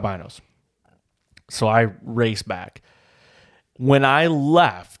going to need my binos. So I race back. When I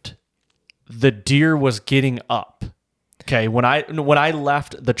left, the deer was getting up. Okay, when I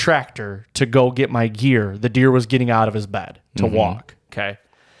left the tractor to go get my gear, the deer was getting out of his bed to walk. Okay,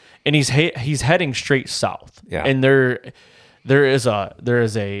 and he's heading straight south. Yeah, and there is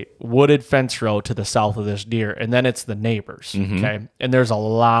a wooded fence row to the south of this deer, and then it's the neighbors. Okay, and there's a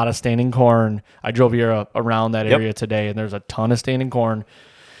lot of standing corn. I drove here around that area today, and there's a ton of standing corn,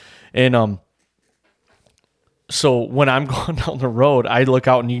 and So when I'm going down the road, I look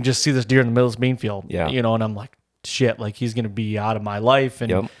out and you can just see this deer in the middle of this bean field. Yeah. You know, and I'm like, shit, like he's going to be out of my life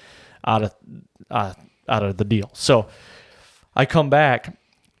and out of the deal. So I come back,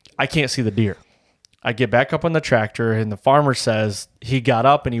 I can't see the deer. I get back up on the tractor and the farmer says he got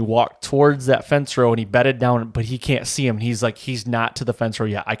up and he walked towards that fence row and he bedded down, but he can't see him. And he's like, he's not to the fence row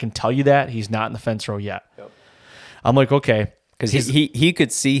yet. I can tell you that he's not in the fence row yet. Yep. I'm like, okay. Because he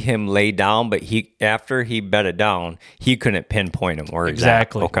could see him lay down, but after he bedded down, he couldn't pinpoint him where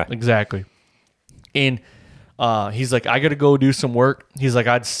exactly. Okay. Exactly. And he's like, I got to go do some work. He's like,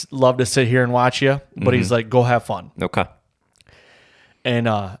 I'd love to sit here and watch you, but he's like, go have fun. Okay. And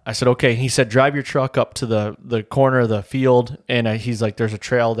I said, okay. He said, drive your truck up to the corner of the field, and he's like, there's a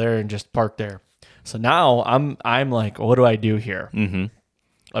trail there, and just park there. So now I'm like, what do I do here? Mm-hmm.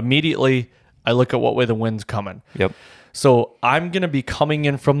 Immediately, I look at what way the wind's coming. Yep. So I'm going to be coming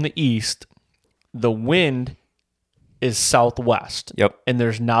in from the east. The wind is southwest. Yep. And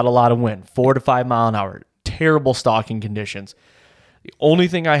there's not a lot of wind, 4 to 5 mile an hour. Terrible stalking conditions. The only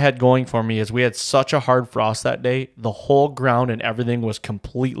thing I had going for me is we had such a hard frost that day. The whole ground and everything was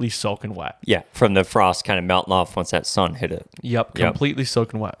completely soaking wet. Yeah, from the frost kind of melting off once that sun hit it. Yep, completely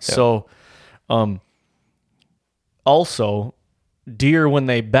soaking wet. Yep. So, also, deer, when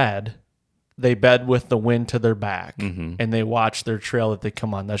they bed with the wind to their back, and they watch their trail that they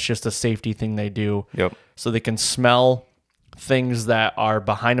come on. That's just a safety thing they do. Yep. So they can smell things that are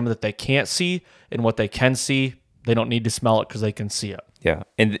behind them that they can't see, and what they can see, they don't need to smell it because they can see it. Yeah.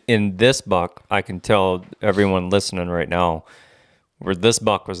 And in this buck, I can tell everyone listening right now, where this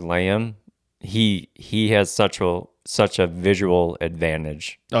buck was laying, he has such a visual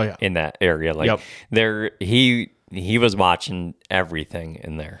advantage. Oh yeah. In that area. Like he was watching everything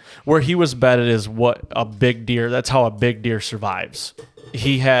in there. Where he was bedded is what a big deer, that's how a big deer survives.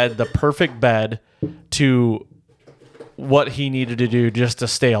 He had the perfect bed to what he needed to do just to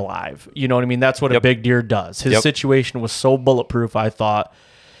stay alive. You know what I mean? That's what a big deer does. His situation was so bulletproof, I thought.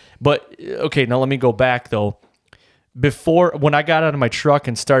 But, okay, now let me go back, though. When I got out of my truck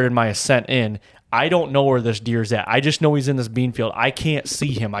and started my ascent in, I don't know where this deer's at. I just know he's in this bean field. I can't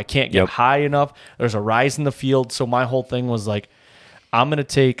see him. I can't get high enough. There's a rise in the field. So my whole thing was like, I'm going to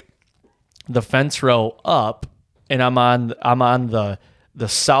take the fence row up, and I'm on the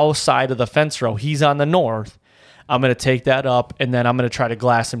south side of the fence row. He's on the north. I'm going to take that up, and then I'm going to try to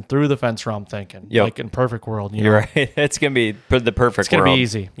glass him through the fence row, I'm thinking. Like in perfect world. You're right. It's going to be the perfect world. It's going to be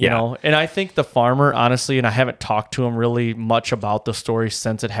easy, you know? And I think the farmer, honestly, and I haven't talked to him really much about the story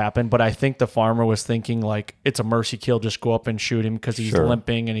since it happened, but I think the farmer was thinking, like, it's a mercy kill, just go up and shoot him because he's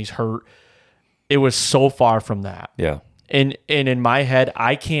limping and he's hurt. It was so far from that. Yeah. And in my head,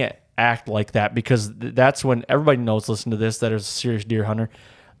 I can't act like that because that's when everybody knows, listen to this, that is a serious deer hunter.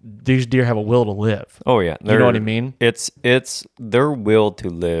 These deer have a will to live. Oh yeah, you know what I mean. It's their will to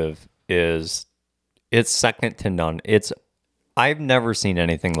live it's second to none. I've never seen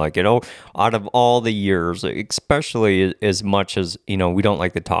anything like it. Oh, out of all the years, especially as much as we don't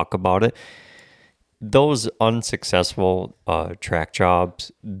like to talk about it. Those unsuccessful track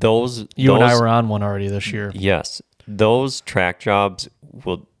jobs, those and I were on one already this year. Yes, those track jobs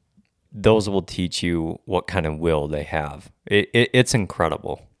will teach you what kind of will they have. It's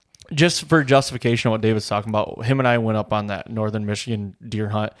incredible. Just for justification of what David's talking about, him and I went up on that Northern Michigan deer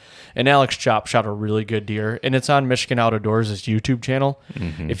hunt, and Alex Chop shot a really good deer, and it's on Michigan Outdoors' YouTube channel.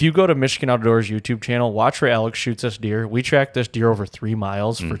 Mm-hmm. If you go to Michigan Outdoors' YouTube channel, watch where Alex shoots this deer. We tracked this deer over 3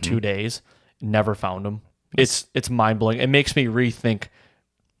 miles for 2 days, never found him. It's mind-blowing. It makes me rethink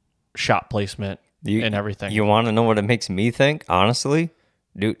shot placement and everything. You want to know what it makes me think? Honestly,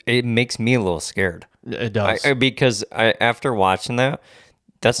 dude, it makes me a little scared. It does. Because after watching that,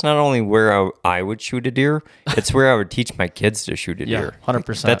 that's not only where I would shoot a deer, it's where I would teach my kids to shoot a deer.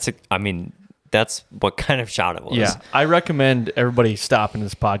 100%. That's what kind of shot it was. Yeah. I recommend everybody stopping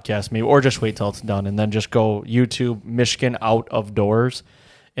this podcast maybe, or just wait till it's done and then just go YouTube Michigan Out of Doors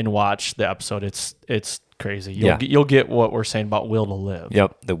and watch the episode. It's crazy. You'll get what we're saying about will to live.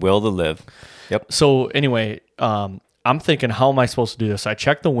 Yep. The will to live. Yep. So anyway, I'm thinking, how am I supposed to do this? I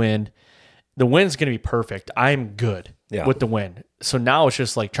check the wind, the wind's going to be perfect. I'm good with the wind. So now it's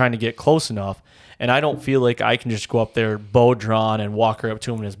just like trying to get close enough. And I don't feel like I can just go up there, bow drawn, and walk right up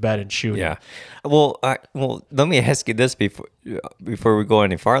to him in his bed and shoot him. Well, let me ask you this before we go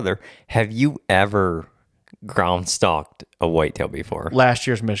any farther. Have you ever ground stalked a whitetail before? Last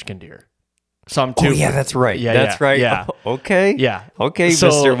year's Michigan deer. Some too. Oh, yeah, that's right. Yeah, that's right. Yeah. Okay. Yeah. Okay, So,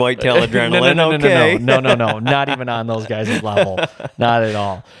 Mr. Whitetail Adrenaline. No. Not even on those guys' level. Not at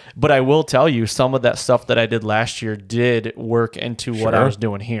all. But I will tell you, some of that stuff that I did last year did work into what I was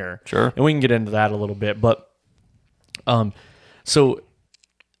doing here. Sure. And we can get into that a little bit. But so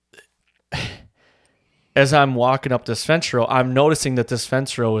as I'm walking up this fence row, I'm noticing that this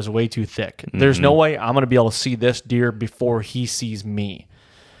fence row is way too thick. There's no way I'm going to be able to see this deer before he sees me.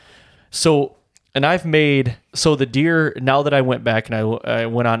 So, and the deer, now that I went back and I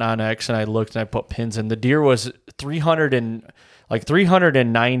went on Onyx and I looked and I put pins in, the deer was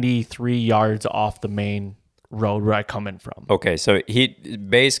 393 yards off the main road where I come in from. Okay, so he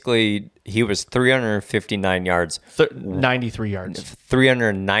was 359 yards. 93 yards.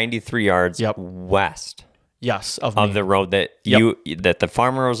 393 yards west. Yes, of the road that that the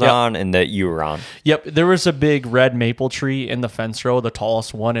farmer was on and that you were on. Yep, there was a big red maple tree in the fence row, the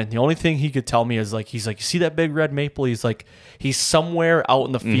tallest one, and the only thing he could tell me is he's like, you see that big red maple? He's like, he's somewhere out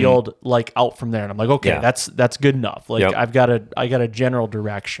in the field, like out from there, and I'm like, okay, that's good enough. Like I got a general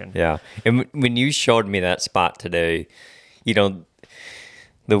direction. Yeah, and when you showed me that spot today, the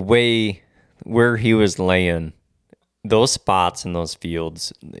way where he was laying, those spots in those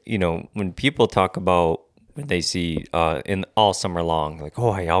fields, when people talk about when they see in all summer long, like,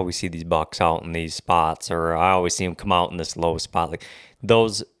 oh, I always see these bucks out in these spots, or I always see them come out in this low spot. Like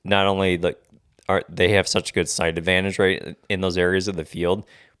those, not only they have such good sight advantage right in those areas of the field,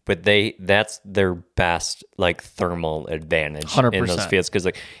 but that's their best like thermal advantage 100%. In those fields, because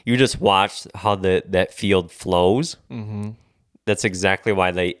like you just watch how that field flows. Mm-hmm. That's exactly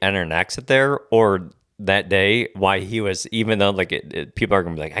why they enter and exit there, or that day why he was, even though people are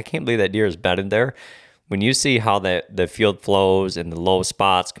gonna be like, I can't believe that deer is bedded there. When you see how the field flows and the low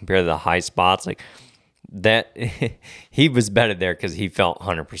spots compared to the high spots, like that, he was bedded there because he felt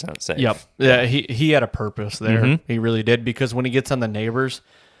 100% safe. Yep. Yeah, he had a purpose there. Mm-hmm. He really did, because when he gets on the neighbors,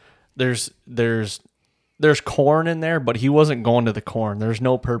 there's corn in there, but he wasn't going to the corn. There's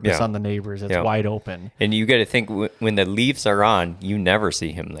no purpose on the neighbors. It's wide open. And you got to think, when the leaves are on, you never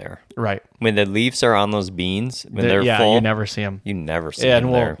see him there. Right. When the leaves are on those beans, when they're full, you never see him. You never see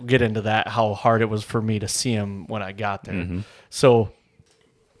him there. And we'll get into that, how hard it was for me to see him when I got there. Mm-hmm. So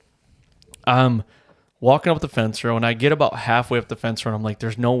I'm walking up the fence row, and I get about halfway up the fence row, and I'm like,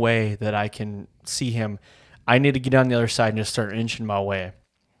 there's no way that I can see him. I need to get on the other side and just start inching my way.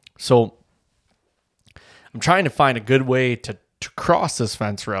 So I'm trying to find a good way to cross this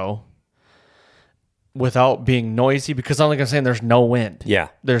fence row without being noisy, because like I'm saying, there's no wind. Yeah.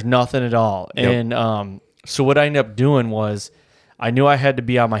 There's nothing at all. Yep. And so what I ended up doing was, I knew I had to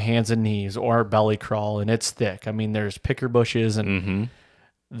be on my hands and knees or belly crawl, and it's thick. I mean, there's picker bushes, and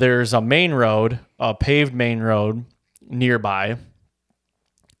there's a main road, a paved main road nearby.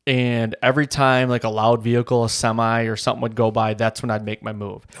 And every time like a loud vehicle, a semi or something would go by, that's when I'd make my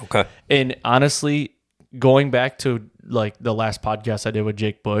move. Okay. And honestly, going back to like the last podcast I did with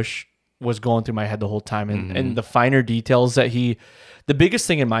Jake Bush was going through my head the whole time, and the finer details that the biggest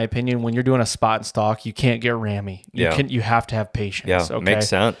thing in my opinion, when you're doing a spot and stalk, you can't get rammy. You have to have patience. Yeah, okay? Makes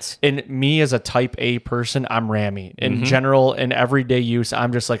sense. And me as a type A person, I'm rammy. In general, in everyday use,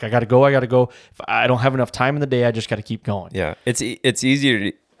 I'm just like, I gotta go. If I don't have enough time in the day, I just gotta keep going. Yeah. It's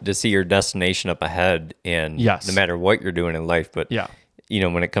easier to see your destination up ahead, and no matter what you're doing in life, but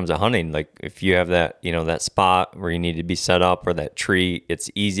when it comes to hunting, like if you have that, that spot where you need to be set up, or that tree, it's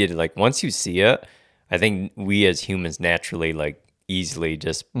easy to like, once you see it, I think we as humans naturally like easily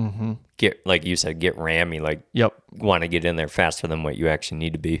just get, like you said, get rammy, like want to get in there faster than what you actually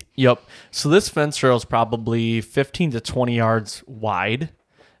need to be. Yep. So this fence rail is probably 15 to 20 yards wide.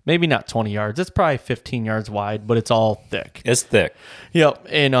 Maybe not 20 yards. It's probably 15 yards wide, but it's all thick. It's thick. Yep.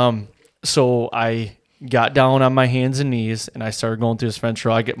 And so I got down on my hands and knees, and I started going through this fence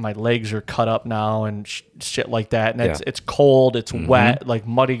row. My legs are cut up now and shit like that. And it's cold, it's wet, like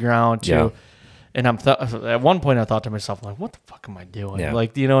muddy ground too. Yeah. And at one point I thought to myself, like, what the fuck am I doing? Yeah.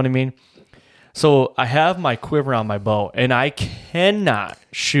 Like, you know what I mean? So I have my quiver on my bow, and I cannot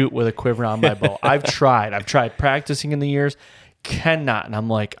shoot with a quiver on my bow. I've tried practicing in the years, cannot. And I'm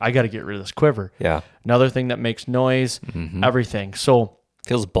like, I got to get rid of this quiver. Yeah. Another thing that makes noise, everything. So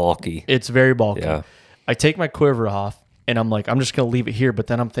feels bulky. It's very bulky. Yeah. I take my quiver off, and I'm like, I'm just going to leave it here. But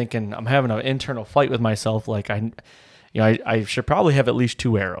then I'm thinking, I'm having an internal fight with myself. Like, I should probably have at least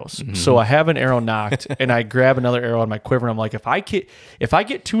 2 arrows. So I have an arrow knocked, and I grab another arrow on my quiver, and I'm like, if I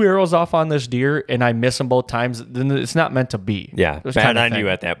get 2 arrows off on this deer and I miss them both times, then it's not meant to be. Yeah, bad on you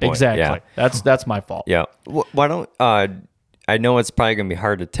at that point. Exactly. Yeah. That's my fault. Yeah. Why don't I know it's probably gonna be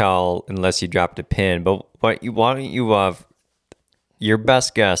hard to tell unless you dropped a pin, but why don't you your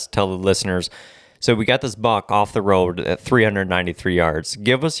best guess, tell the listeners. So we got this buck off the road at 393 yards.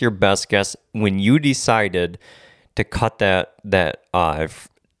 Give us your best guess when you decided to cut that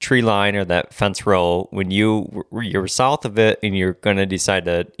tree line or that fence row, when you're south of it and you're going to decide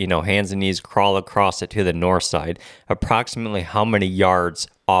to, hands and knees crawl across it to the north side. Approximately how many yards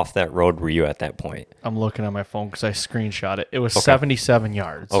off that road were you at that point? I'm looking at my phone because I screenshot it. It was 77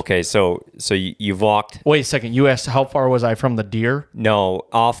 yards. Okay, so you've walked. Wait a second. You asked how far was I from the deer? No,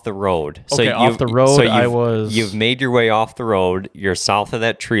 off the road. Okay, off the road, You've made your way off the road. You're south of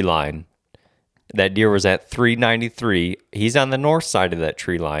that tree line. That deer was at 393. He's on the north side of that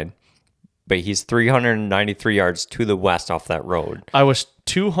tree line, but he's 393 yards to the west off that road. I was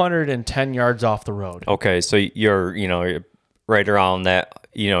 210 yards off the road. Okay, so you're right around that.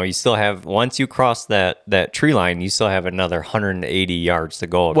 You still have, once you cross that tree line, you still have another 180 yards to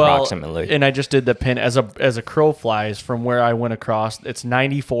go approximately. And I just did the pin as a crow flies from where I went across. It's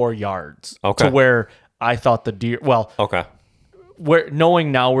 94 yards to where I thought the deer. Well, okay.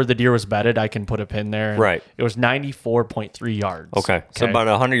 Knowing now where the deer was bedded, I can put a pin there. Right. It was 94.3 yards. Okay. So about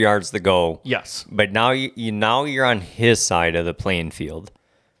 100 yards to go. Yes. But now you're on his side of the playing field.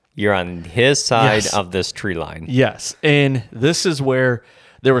 You're on his side of this tree line. Yes. And this is where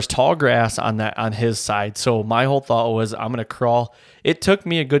there was tall grass on his side. So my whole thought was, I'm going to crawl. It took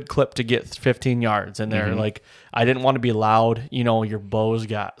me a good clip to get 15 yards in there. Like, I didn't want to be loud. Your bow's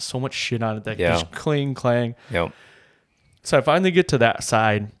got so much shit on it that just cling, clang. Yep. So I finally get to that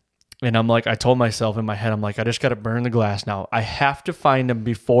side, and I'm like, I told myself in my head, I'm like, I just got to burn the glass now. I have to find him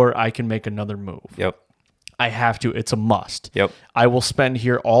before I can make another move. Yep. I have to. It's a must. Yep. I will spend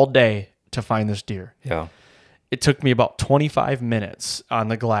here all day to find this deer. Yeah. It took me about 25 minutes on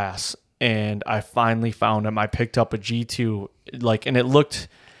the glass, and I finally found him. I picked up a G2, and it looked,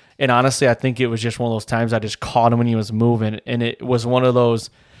 and honestly, I think it was just one of those times I just caught him when he was moving, and it was one of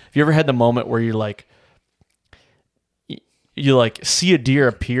those, have you ever had the moment where you're like, you see a deer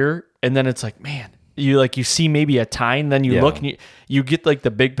appear, and then it's like, man, you see maybe a tine, then you look and you get the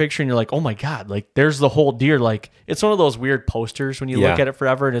big picture, and you're like, oh my God, there's the whole deer. It's one of those weird posters when you look at it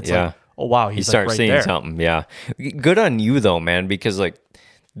forever, and it's like, oh wow, he's you start right seeing there. something. Yeah. Good on you though, man, because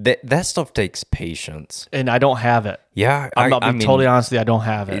that stuff takes patience. And I don't have it. Yeah. I'm totally honest with you, I don't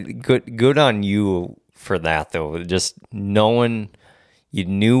have it. Good on you for that though. Just knowing you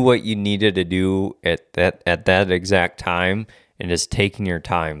knew what you needed to do at that exact time, and just taking your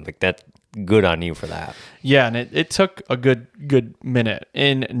time. That, good on you for that. Yeah, and it took a good minute.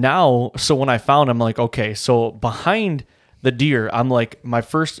 And now, so when I found him, I'm like, okay, so behind the deer, I'm like, my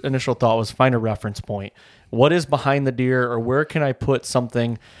first initial thought was find a reference point. What is behind the deer, or where can I put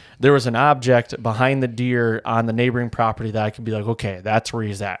something? There was an object behind the deer on the neighboring property that I could be like, okay, that's where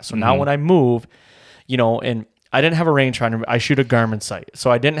he's at. So now when I move, and I didn't have a rangefinder. I shoot a Garmin sight. So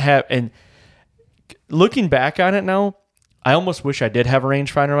I didn't have, and looking back on it now, I almost wish I did have a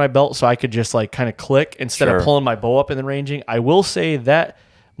rangefinder in my belt so I could just kind of click instead of pulling my bow up and then ranging. I will say that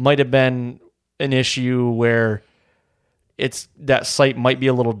might have been an issue where that sight might be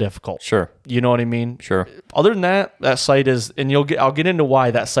a little difficult. Sure. You know what I mean? Sure. Other than that sight is, and I'll get into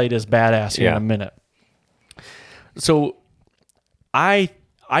why that sight is badass here in a minute. So I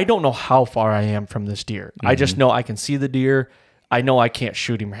don't know how far I am from this deer. I just know I can see the deer. I know I can't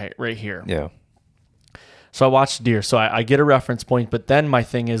shoot him right here. Yeah. So I watch the deer. So I get a reference point, but then my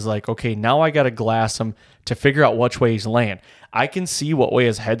thing is okay, now I got to glass him to figure out which way he's laying. I can see what way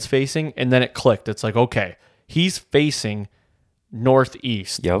his head's facing, and then it clicked. It's like, okay, he's facing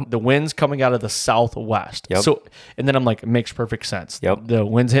northeast. Yep. The wind's coming out of the southwest. Yep. So, and then I'm like, it makes perfect sense. Yep. The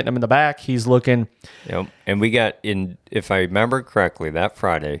wind's hitting him in the back. He's looking. Yep. And we got if I remember correctly, that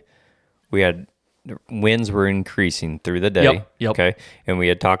Friday, we had winds were increasing through the day. Yep. Okay. And we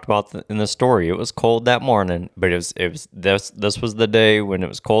had talked about in the story, it was cold that morning, but it was this was the day when it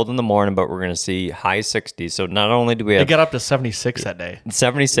was cold in the morning, but we're going to see high 60s. So not only do we have, it got up to 76 that day.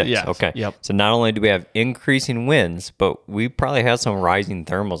 76. Yes. Okay. Yep. So not only do we have increasing winds, but we probably had some rising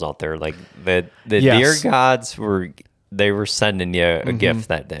thermals out there. The deer gods were sending you a gift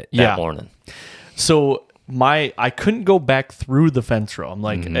that day, that morning. So I couldn't go back through the fence row. I'm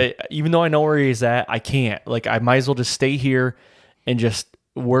like, even though I know where he's at, I can't. I might as well just stay here and just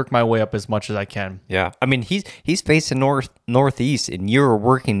work my way up as much as I can. Yeah. I mean, he's facing northeast, and you're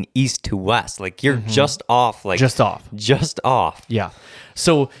working east to west. Like, you're just off. Like, Just off. Just off. Yeah.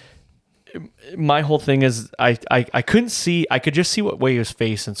 So my whole thing is I couldn't see, I could just see what way he was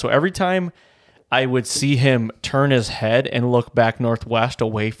facing. So every time I would see him turn his head and look back northwest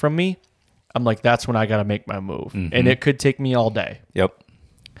away from me, I'm like, that's when I got to make my move. And it could take me all day. Yep.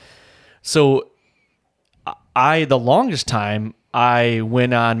 So the longest time, I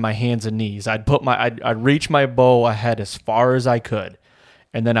went on my hands and knees. I'd reach my bow ahead as far as I could.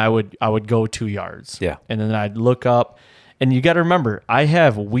 And then I would go 2 yards. Yeah. And then I'd look up. And you got to remember, I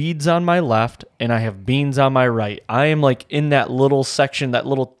have weeds on my left and I have beans on my right. I am like in that little section, that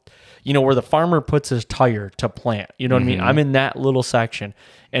little, where the farmer puts his tire to plant. You know what I mean? I'm in that little section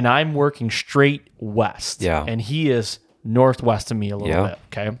and I'm working straight west. Yeah. And he is northwest of me a little bit.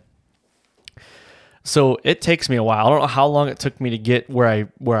 Okay. So it takes me a while. I don't know how long it took me to get where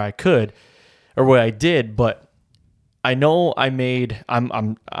I could or where I did, but I know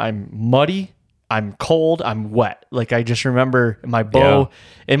I'm muddy. I'm cold, I'm wet. Like, I just remember my bow,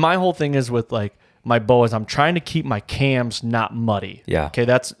 and my whole thing is with, like, my bow is I'm trying to keep my cams not muddy. Yeah. Okay,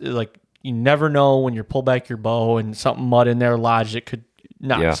 that's, like, you never know when you pull back your bow and something mud in there lodged, it could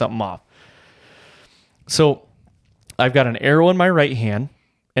knock something off. So, I've got an arrow in my right hand,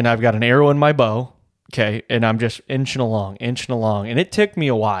 and I've got an arrow in my bow, okay, and I'm just inching along, and it took me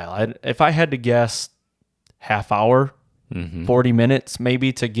a while. If I had to guess, half hour, 40 minutes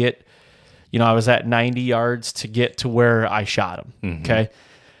maybe to get... I was at 90 yards to get to where I shot him. Okay.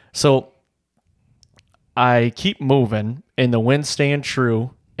 So I keep moving and the wind's staying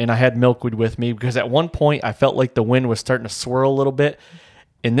true. And I had milkweed with me because at one point I felt like the wind was starting to swirl a little bit.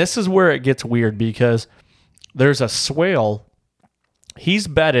 And this is where it gets weird because there's a swale. He's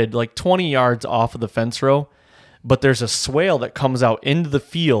bedded like 20 yards off of the fence row, but there's a swale that comes out into the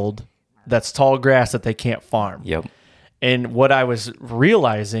field that's tall grass that they can't farm. Yep. And what I was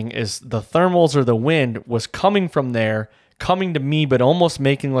realizing is the thermals or the wind was coming from there, coming to me, but almost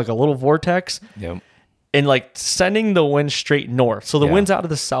making like a little vortex. Yep. And like sending the wind straight north. So the wind's out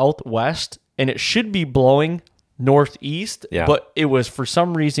of the southwest and it should be blowing northeast, but it was for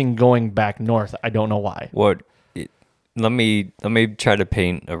some reason going back north. I don't know why. Let me try to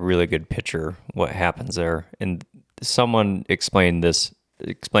paint a really good picture what happens there. And someone explained this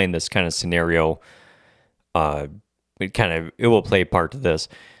kind of scenario. It will play a part to this.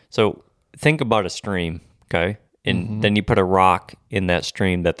 So think about a stream, okay? And then you put a rock in that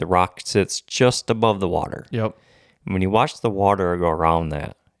stream that the rock sits just above the water. Yep. And when you watch the water go around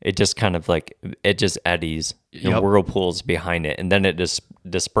that, it just kind of like, it just eddies and whirlpools behind it. And then it just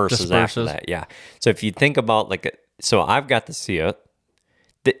disperses after that. Yeah. So if you think about so I've got to see it.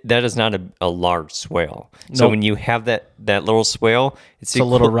 That is not a large swale. So when you have that little swale, it's a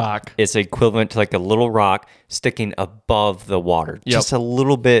little rock. It's equivalent to like a little rock sticking above the water, just a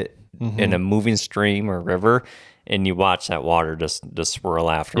little bit in a moving stream or river, and you watch that water just swirl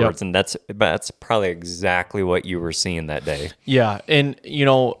afterwards. And that's probably exactly what you were seeing that day. Yeah, and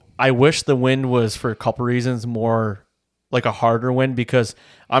I wish the wind was for a couple reasons more like a harder wind because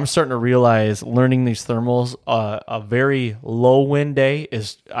I'm starting to realize learning these thermals, a very low wind day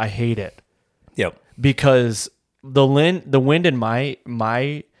I hate it. Yep. Because the wind in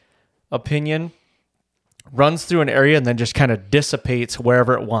my opinion runs through an area and then just kind of dissipates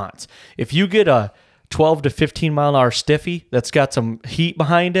wherever it wants. If you get a 12 to 15 mile an hour stiffy that's got some heat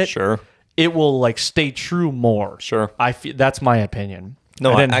behind it, sure, it will like stay true more. Sure. That's my opinion.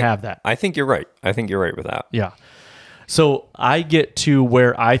 No, I didn't have that. I think you're right. I think you're right with that. Yeah. So I get to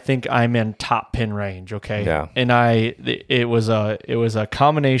where I think I'm in top pin range, okay? Yeah. And it was a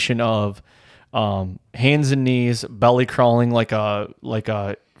combination of hands and knees, belly crawling like an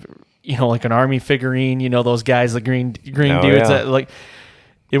army figurine, those guys, the green dudes that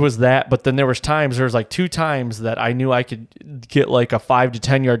it was that, but then there was like 2 times that I knew I could get like a 5 to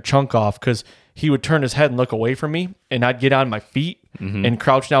 10 yard chunk off because he would turn his head and look away from me and I'd get on my feet and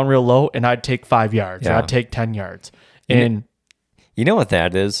crouch down real low and I'd take 5 yards or I'd take 10 yards. And you know what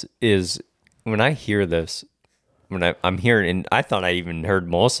that is when I hear this, I'm hearing, and I thought I even heard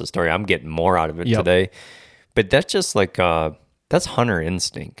most of the story. I'm getting more out of it today, but that's just like, that's hunter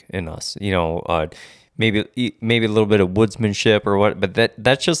instinct in us, maybe a little bit of woodsmanship or what, but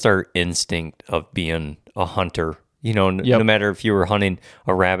that's just our instinct of being a hunter, no matter if you were hunting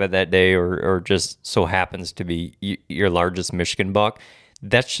a rabbit that day or just so happens to be your largest Michigan buck.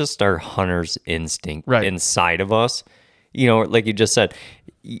 That's just our hunter's instinct inside of us. Like you just said,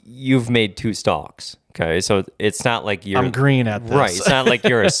 you've made 2 stalks. Okay, so it's not like you're I'm green at this. right. It's not like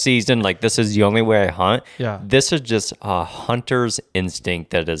you're a seasoned, like this is the only way I hunt. Yeah. This is just a hunter's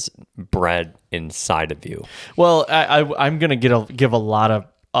instinct that is bred inside of you. Well, I'm gonna give a lot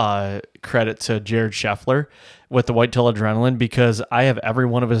of credit to Jared Scheffler with the Whitetail Adrenaline, because I have every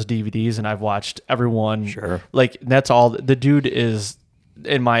one of his DVDs and I've watched every one. Sure. Like, that's all. The dude is,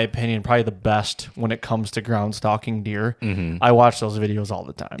 in my opinion, probably the best when it comes to ground stalking deer. I watch those videos all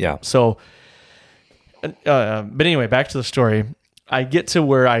the time. Yeah. So, but anyway, back to the story. I get to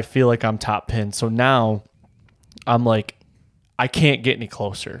where I feel like I'm top pin. So now I'm like, I can't get any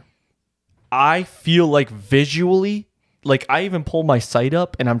closer. I feel like visually, like I even pull my sight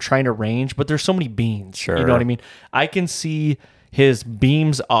up and I'm trying to range, but there's so many beams. Sure. You know what I mean? I can see his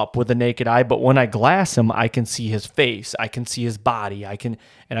beams up with the naked eye, but when I glass him, I can see his face. I can see his body. I can't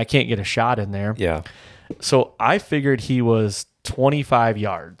get a shot in there. Yeah. So I figured he was 25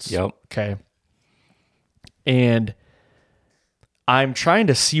 yards. Yep. Okay. And I'm trying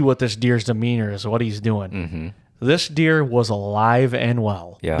to see what this deer's demeanor is, what he's doing. This deer was alive and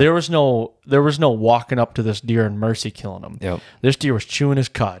well. Yeah. There was no walking up to this deer and mercy killing him. Yep. This deer was chewing his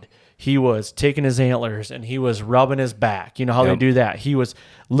cud. He was taking his antlers and he was rubbing his back. You know how they do that. He was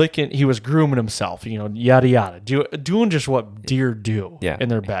licking, he was grooming himself, yada, yada. Doing just what deer do in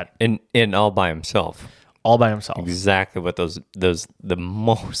their bed. And all by himself. All by himself. Exactly what the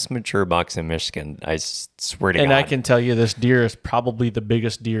most mature bucks in Michigan, I swear to God. And I can tell you this deer is probably the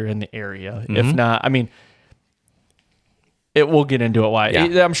biggest deer in the area. If not, I mean, we'll get into it why.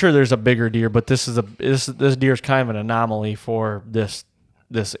 Yeah. I'm sure there's a bigger deer, but this deer is kind of an anomaly for this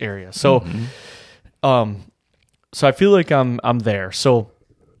area. So so I feel like I'm there. So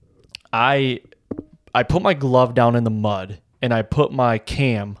I put my glove down in the mud and I put my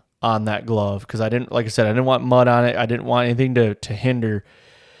cam on that glove because I didn't want mud on it. I didn't want anything to hinder.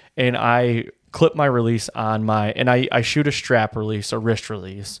 And I clip my release on I shoot a strap release, a wrist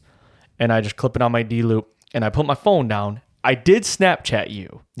release, and I just clip it on my D-loop and I put my phone down. I did Snapchat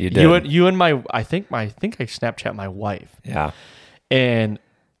you. You did. You and my I think I Snapchat my wife. Yeah. And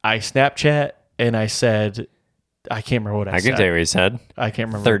I Snapchat and I said, I can't remember what I said. I can tell you what he said. I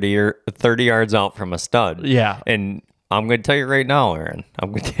can't remember. 30 yards out from a stud. Yeah. And I'm going to tell you right now, Aaron.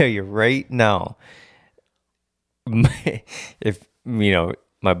 I'm going to tell you right now. If,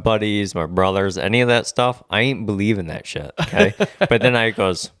 my buddies, my brothers, any of that stuff, I ain't believing that shit, okay? But then I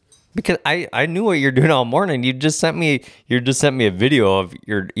goes, because I knew what you're doing all morning. You just sent me a video of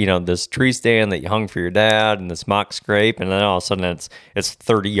your, this tree stand that you hung for your dad and this mock scrape. And then all of a sudden it's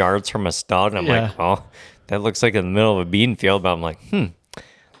 30 yards from a stud. And I'm like, well, that looks like in the middle of a bean field. But I'm like,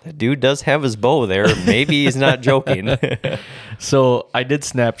 that dude does have his bow there. Maybe he's not joking. So I did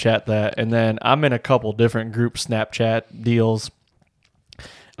Snapchat that. And then I'm in a couple different group Snapchat deals.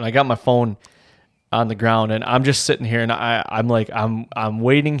 And I got my phone on the ground and I'm just sitting here and I'm like, I'm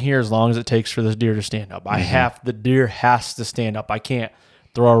waiting here as long as it takes for this deer to stand up. The deer has to stand up. I can't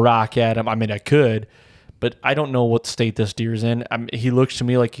throw a rock at him. I mean, I could, but I don't know what state this deer's in. He looks to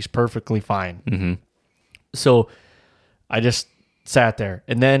me like he's perfectly fine. So I just sat there.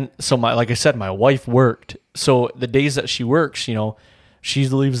 And then, like I said, my wife worked. So the days that she works, she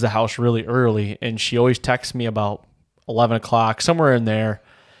leaves the house really early and she always texts me about 11 o'clock, somewhere in there.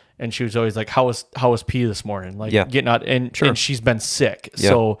 And she was always like, how was P this morning? Like getting out and she's been sick. Yeah.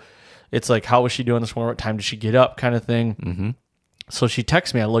 So it's like, how was she doing this morning? What time did she get up kind of thing? So she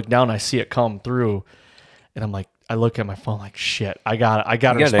texts me, I look down, I see it come through and I'm like, I look at my phone like, shit, I got to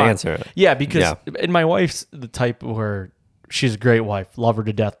respond. Answer it. Yeah. Because and my wife's the type where she's a great wife, love her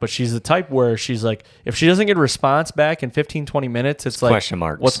to death, but she's the type where she's like, if she doesn't get a response back in 15, 20 minutes, it's like, question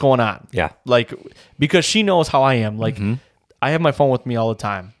marks. What's going on? Yeah. Like, because she knows how I am. Like I have my phone with me all the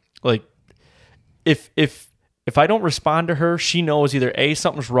time. Like if I don't respond to her, she knows either A,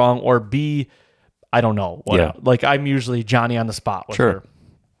 something's wrong, or B, I don't know. Like I'm usually Johnny on the spot with her.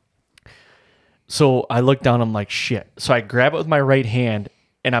 So I look down, I'm like, shit. So I grab it with my right hand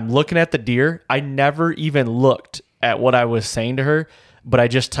and I'm looking at the deer. I never even looked at what I was saying to her, but I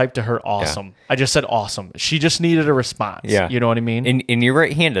just typed to her, awesome. Yeah. I just said awesome. She just needed a response. Yeah. You know what I mean? And you're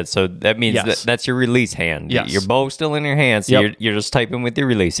right-handed, so that means that's your release hand. Yes. Your bow's still in your hand, so you're just typing with your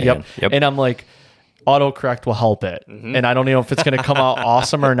release hand. Yep. And I'm like, autocorrect will help it. And I don't know if it's going to come out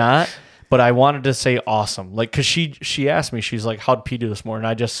awesome or not, but I wanted to say awesome. Like, because she asked me, she's like, how'd P do this morning?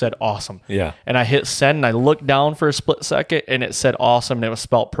 I just said awesome. Yeah. And I hit send, and I looked down for a split second, and it said awesome, and it was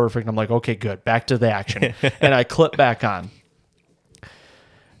spelled perfect. And I'm like, okay, good. Back to the action. And I clip back on.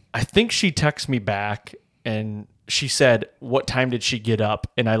 I think she texted me back and she said, what time did she get up?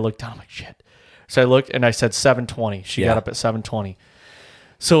 And I looked down, I'm like, shit. So I looked and I said 7:20. She got up at 7:20.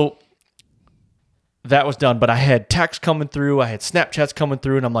 So that was done. But I had texts coming through. I had Snapchats coming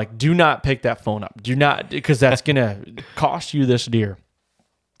through. And I'm like, do not pick that phone up. Do not, because that's going to cost you this deer.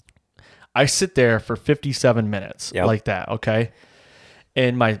 I sit there for 57 minutes like that, okay?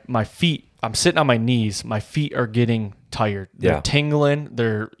 And my feet, I'm sitting on my knees. My feet are getting tired. They're tingling.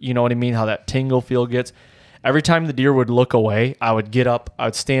 They're, you know what I mean, how that tingle feel gets. Every time the deer would look away, I would get up. I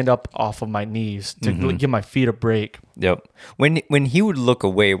would stand up off of my knees to give my feet a break. Yep. When he would look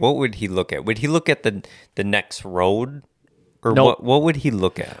away, what would he look at? Would he look at the next road? Or Nope. what would he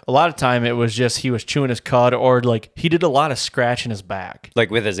look at? A lot of time it was just he was chewing his cud, or like he did a lot of scratching his back. Like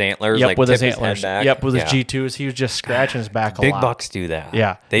with his antlers? Yep, like with his tip antlers. head back? Yep, with his G2s. He was just scratching his back a lot. Big bucks do that.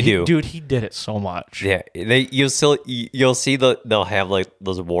 Yeah. They do. Dude, he did it so much. Yeah, you'll see they'll have like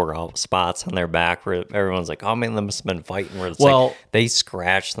those wore out spots on their back where everyone's like, oh man, they must have been fighting. Where it's like they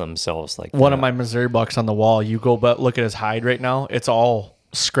scratch themselves like one of my Missouri bucks on the wall. You go but look at his hide right now. It's all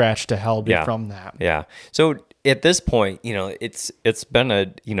scratched to hell from that. Yeah. So at this point, it's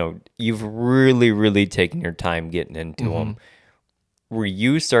been you've really taken your time getting into them. Were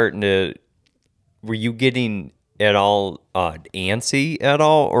you getting at all antsy at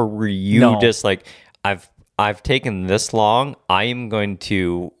all, or were you just like, I've taken this long, I'm going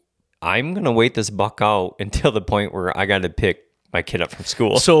to wait this buck out until the point where I got to pick my kid up from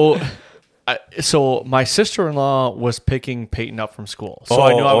school? So my sister-in-law was picking Peyton up from school, so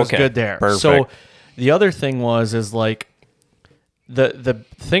I knew I was good there. Perfect. So the other thing is like the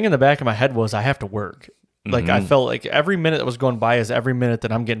thing in the back of my head was I have to work. Like I felt like every minute that was going by is every minute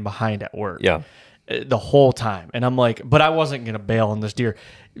that I'm getting behind at work. Yeah. The whole time. And I'm like, but I wasn't going to bail on this deer,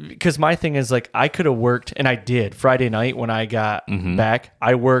 because my thing is like, I could have worked, and I did Friday night when I got back,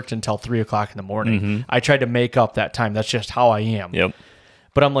 I worked until 3:00 in the morning. I tried to make up that time. That's just how I am. Yep.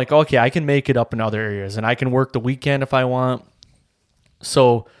 But I'm like, okay, I can make it up in other areas, and I can work the weekend if I want.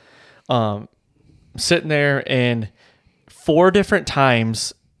 So, sitting there, and 4 different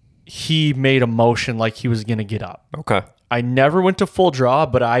times he made a motion like he was going to get up. Okay. I never went to full draw,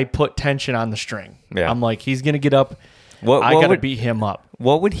 but I put tension on the string. Yeah. I'm like, he's going to get up. I got to beat him up.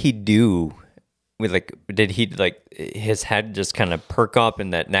 What would he do with did he his head just kind of perk up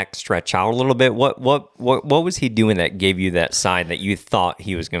and that neck stretch out a little bit? What was he doing that gave you that sign that you thought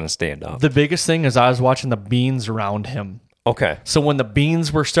he was going to stand up? The biggest thing is I was watching the beans around him. Okay. So when the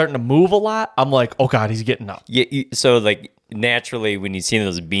beans were starting to move a lot, I'm like, oh God, he's getting up. Yeah. So naturally, when you see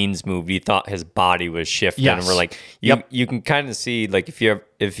those beans move, you thought his body was shifting. Yes. And we're like, you can kind of see, like,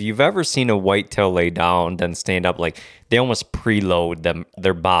 if you've ever seen a whitetail lay down then stand up, like they almost preload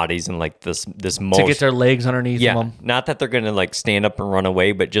their bodies and like this motion to get their legs underneath them. Not that they're gonna like stand up and run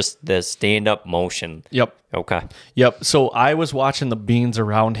away, but just the stand up motion. Yep. Okay. Yep. So I was watching the beans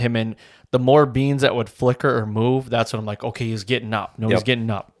around him, and the more beans that would flicker or move, that's when I'm like, okay, he's getting up. No, he's getting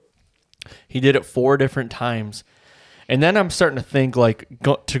up. He did it 4 different times. And then I'm starting to think, like,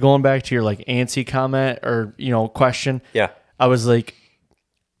 going back to your like antsy comment or question. Yeah. I was like,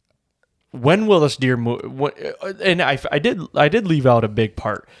 when will this deer move? And I did leave out a big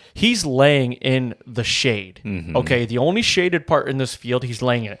part. He's laying in the shade. Okay, the only shaded part in this field, he's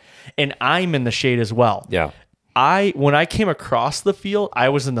laying in it, and I'm in the shade as well. Yeah. When I came across the field, I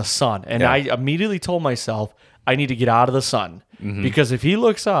was in the sun, and I immediately told myself I need to get out of the sun because if he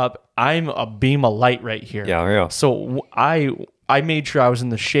looks up, I'm a beam of light right here. Yeah. So I made sure I was in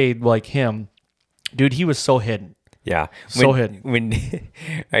the shade like him. Dude, he was so hidden. Yeah. Hidden. When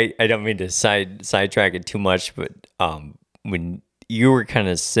I don't mean to sidetrack it too much, but when you were kind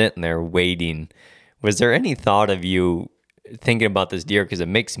of sitting there waiting, was there any thought of you thinking about this deer? Because it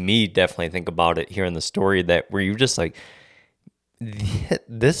makes me definitely think about it here in the story, that where you just like,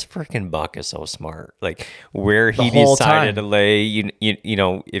 this freaking buck is so smart. Like where he decided to lay, you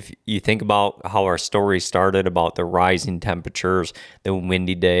know, if you think about how our story started about the rising temperatures, the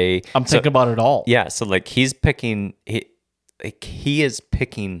windy day. I'm thinking about it all. Yeah. So like he is picking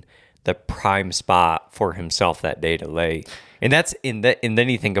the prime spot for himself that day to lay. And then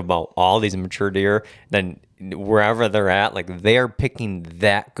you think about all these mature deer, then wherever they're at, like they're picking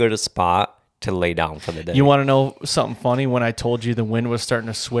that good a spot to lay down for the day. You want to know something funny? When I told you the wind was starting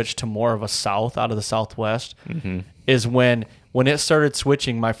to switch to more of a south out of the southwest, is when it started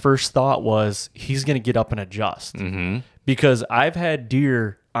switching, my first thought was he's going to get up and adjust. Because I've had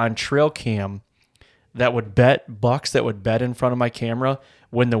deer on trail cam that would bucks that would bet in front of my camera.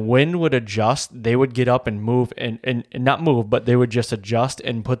 When the wind would adjust, they would get up and move and not move, but they would just adjust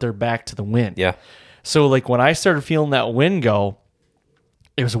and put their back to the wind. Yeah. So like when I started feeling that wind go,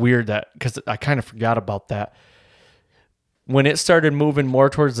 it was weird because I kind of forgot about that. When it started moving more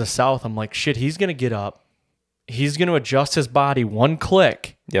towards the south, I'm like, shit, he's going to get up. He's going to adjust his body one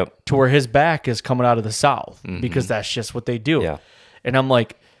click, Yep. to where his back is coming out of the south because that's just what they do. Yeah. And I'm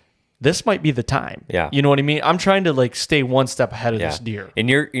like, this might be the time. Yeah. You know what I mean? I'm trying to like stay one step ahead of this deer. And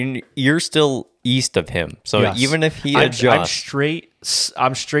you're still east of him. So Yes. even if he I'm adjusts, straight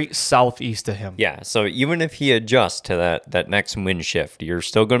southeast of him. yeah. So even if he adjusts to that next wind shift, you're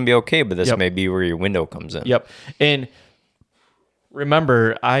still going to be okay. But this Yep. may be where your window comes in. Yep. And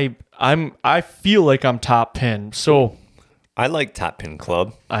remember, I feel like I'm top pin. So I like Top Pin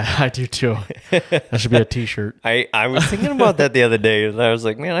Club. I do too. That should be a t-shirt. I was thinking about that the other day. And I was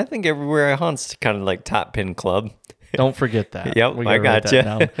like, man, I think everywhere I hunt's kind of like Top Pin Club. Don't forget that. Yep, We I gotta write gotcha.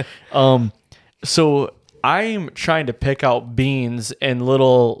 that down. So I'm trying to pick out beans and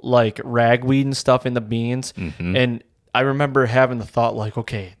little like ragweed and stuff in the beans. And I remember having the thought like,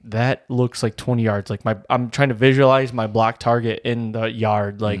 okay, that looks like 20 yards. Like I'm trying to visualize my block target in the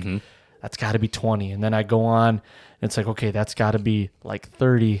yard. Like that's got to be 20. And then I go on and it's like, okay, that's got to be like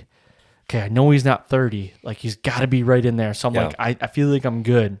 30. Okay, I know he's not 30. Like he's got to be right in there. So I'm like, I feel like I'm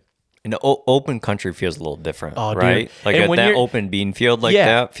good. And open country feels a little different, Oh, dude. right? Like And when that you're- open bean field like Yeah.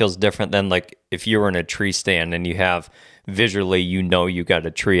 that feels different than like if you were in a tree stand and you have visually, you got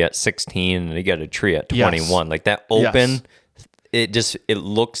a tree at 16 and you got a tree at 21. Like that open, Yes. it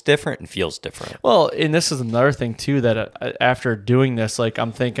looks different and feels different. Well, and this is another thing too that after doing this, like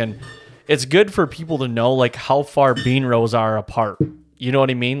I'm thinking, it's good for people to know like how far bean rows are apart. You know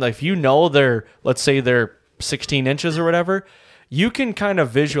what I mean? Like if you know let's say they're 16 inches or whatever, you can kind of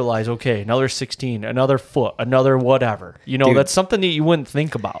visualize, okay, another 16, another foot, another whatever. You know, Dude. that's something that you wouldn't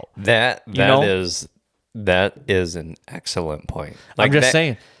think about. That know? is an excellent point. I'm just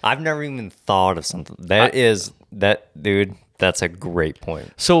saying. I've never even thought of something. Dude, that's a great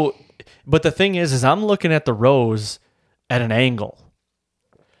point. So, but the thing is I'm looking at the rows at an angle.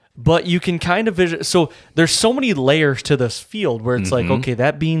 But you can kind of visualize. So there's so many layers to this field where it's like, okay,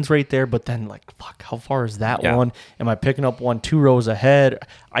 that bean's right there, but then like, fuck, how far is that one? Am I picking up one 2 rows ahead?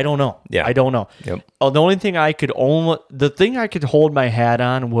 I don't know. Yeah. I don't know. Yep. The only thing I could hold my hat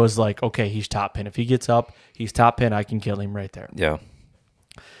on was like, okay, he's top pin. If he gets up, he's top pin. I can kill him right there. Yeah.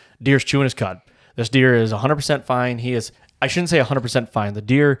 Deer's chewing his cud. This deer is 100% fine. I shouldn't say 100% fine. The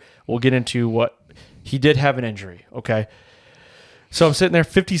deer, we'll get into what he did have an injury. Okay. So I'm sitting there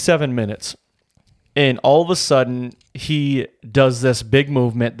 57 minutes and all of a sudden he does this big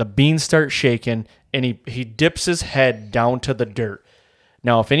movement. The beans start shaking and he dips his head down to the dirt.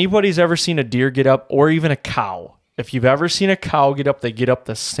 Now, if anybody's ever seen a deer get up or even a cow, if you've ever seen a cow get up, they get up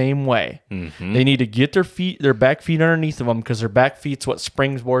the same way. They need to get their back feet underneath of them because their back feet's what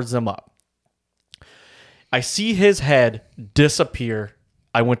springboards them up. I see his head disappear.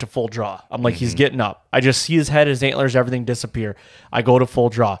 I went to full draw. I'm like, he's getting up. I just see his head, his antlers, everything disappear. I go to full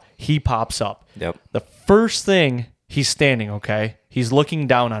draw. He pops up. Yep. The first thing, he's standing, okay? He's looking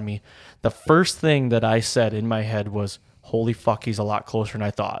down on me. The first thing that I said in my head was, holy fuck, he's a lot closer than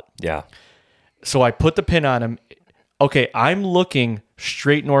I thought. Yeah. So I put the pin on him. Okay, I'm looking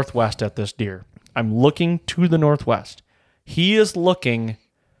straight northwest at this deer. I'm looking to the northwest. He is looking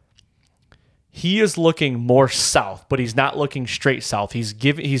more south, but he's not looking straight south.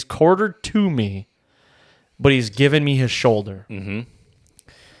 He's quartered to me, but he's giving me his shoulder.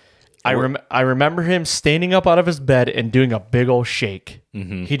 I remember him standing up out of his bed and doing a big old shake.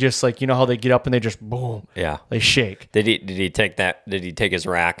 He just like, you know how they get up and they just boom. Yeah. They shake. Did he take that? Did he take his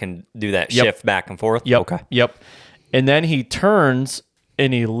rack and do that Yep. shift back and forth? Yep. Okay. Yep. And then he turns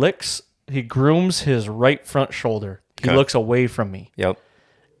and he grooms his right front shoulder. He Okay. looks away from me. Yep.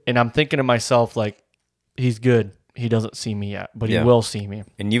 And I'm thinking to myself, like, he's good. He doesn't see me yet, but he Yeah. will see me.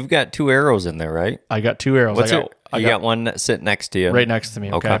 And you've got 2 arrows in there, right? I got 2 arrows. You got one that sit next to you. right next to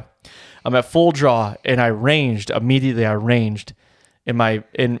me. Okay. Okay. I'm at full draw and I ranged immediately.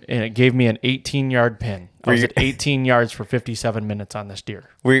 And it gave me an 18-yard pin. I was at 18 yards for 57 minutes on this deer.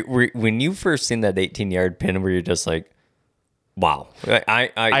 When you first seen that 18-yard pin, were you just like, wow? I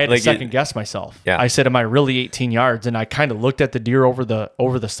I had like to second guess myself. Yeah. I said, "Am I really 18 yards?" And I kind of looked at the deer over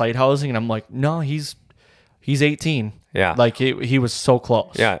the sight housing, and I'm like, "No, he's 18." Yeah. like he was so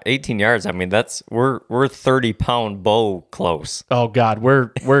close. Yeah, 18 yards. I mean, we're 30-pound bow close. Oh God,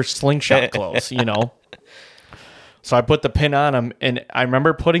 we're slingshot close, you know. So I put the pin on him, and I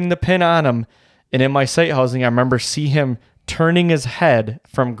remember putting the pin on him, and in my sight housing, I remember see him turning his head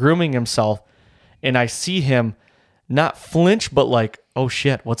from grooming himself, and I see him not flinch, but like, oh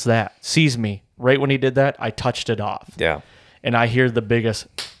shit, what's that? Sees me. Right when he did that, I touched it off. Yeah. And I hear the biggest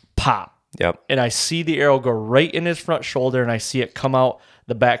pop. Yep. And I see the arrow go right in his front shoulder, and I see it come out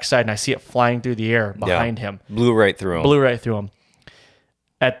the backside, and I see it flying through the air behind him. Blew right through him. Blew right through him.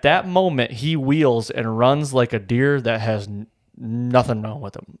 At that moment, he wheels and runs like a deer that has nothing wrong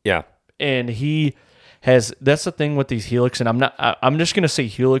with him. Yeah. And he has, that's the thing with these Helix, and I'm just going to say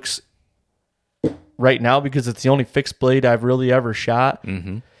Helix right now because it's the only fixed blade I've really ever shot.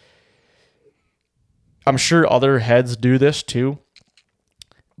 Mm-hmm. I'm sure other heads do this too,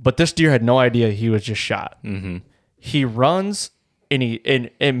 but this deer had no idea he was just shot. Mm-hmm. He runs,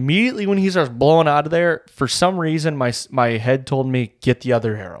 and immediately when he starts blowing out of there, for some reason my head told me, get the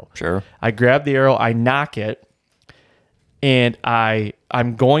other arrow. Sure. I grab the arrow, I knock it, and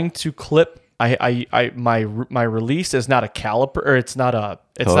I'm going to clip. My release is not a caliper, or it's not a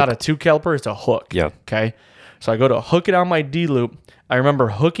 2 caliper, it's a hook. Yeah. Okay. So I go to hook it on my D loop. I remember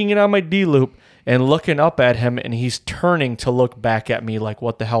hooking it on my D loop and looking up at him, and he's turning to look back at me like,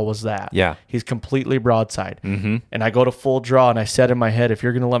 what the hell was that? Yeah. He's completely broadside. Mm-hmm. And I go to full draw, and I said in my head, if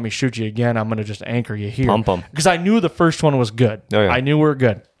you're going to let me shoot you again, I'm going to just anchor you here. Pump 'em. Because I knew the first one was good. Oh, yeah. I knew we were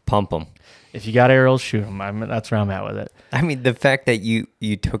good. Pump them. If you got arrows, shoot them. That's where I'm at with it. I mean, the fact that you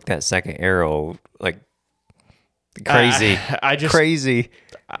took that second arrow, like, crazy. I just crazy.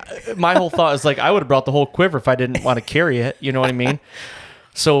 My whole thought is like, I would have brought the whole quiver if I didn't want to carry it. You know what I mean?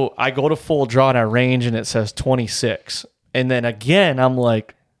 So I go to full draw and I range, and it says 26. And then again, I'm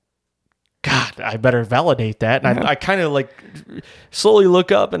like, God, I better validate that. And I kind of like slowly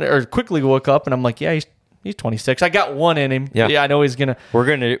look up or quickly look up, and I'm like, yeah, he's 26. I got one in him. Yeah, I know he's gonna. We're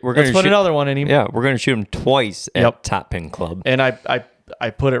gonna let's put another one in him. Yeah, we're gonna shoot him twice at Top Pin Club. And I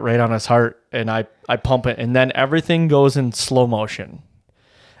put it right on his heart, and I pump it, and then everything goes in slow motion.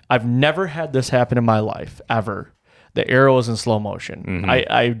 I've never had this happen in my life, ever. The arrow is in slow motion. Mm-hmm.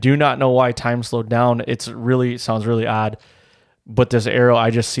 I do not know why time slowed down. It sounds really odd. But this arrow, I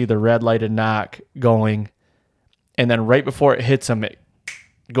just see the red lighted knock going, and then right before it hits him, it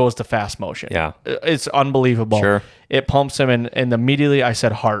goes to fast motion. Yeah. It's unbelievable. Sure. It pumps him, and immediately I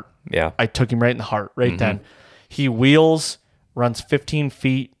said heart. Yeah. I took him right in the heart right then. He wheels, runs 15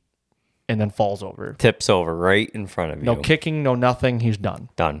 feet, and then falls over. Tips over right in front of you. No kicking, no nothing. He's done.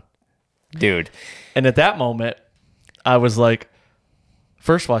 Done. Dude. And at that moment, I was like,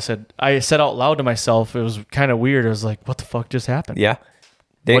 first of all, I said out loud to myself, it was kind of weird. I was like, what the fuck just happened? Yeah.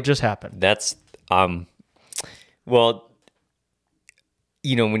 What just happened? That's, well,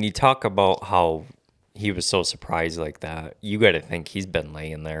 you know, when you talk about how he was so surprised like that, you got to think he's been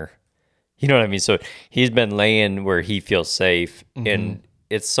laying there. You know what I mean? So he's been laying where he feels safe. Mm-hmm. And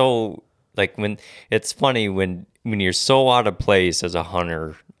it's so, like, it's funny when you're so out of place as a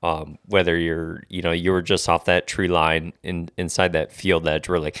hunter, whether you were just off that tree line inside that field edge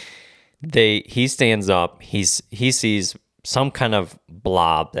where like he stands up, he sees some kind of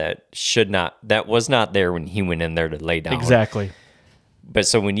blob that was not there when he went in there to lay down. Exactly. But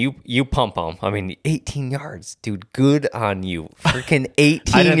so when you pump him, I mean, 18 yards, dude, good on you. Freaking 18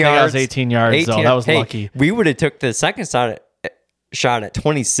 yards. I didn't think I was 18 yards, though. That was lucky. We would have took the second shot at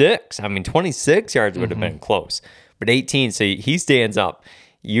 26. I mean, 26 yards would have been close. But 18, so he stands up.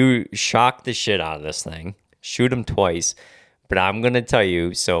 You shock the shit out of this thing. Shoot him twice. But I'm going to tell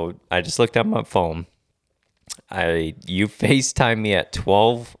you, so I just looked at my phone. You FaceTime me at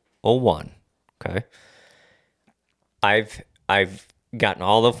 12:01. Okay. I've gotten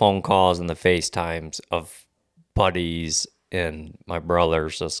all the phone calls and the FaceTimes of buddies and my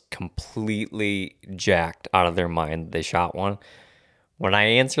brothers just completely jacked out of their mind. They shot one. When I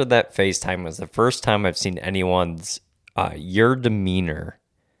answered that FaceTime, it was the first time I've seen anyone's your demeanor.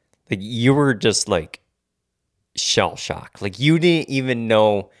 Like, you were just like shell shocked. Like, you didn't even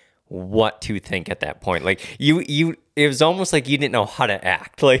know what to think at that point. Like, it was almost like you didn't know how to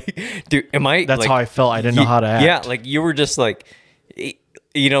act. Like, dude, that's like, how I felt. I didn't know how to act. Yeah, like you were just like,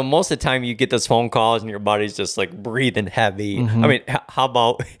 you know, most of the time you get those phone calls and your body's just like breathing heavy. Mm-hmm. I mean, how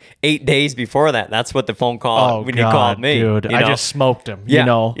about 8 days before that? That's what the phone call you called me, dude. You know? I just smoked him. Yeah, you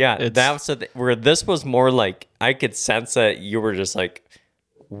know, yeah. That's where this was more like I could sense that you were just like,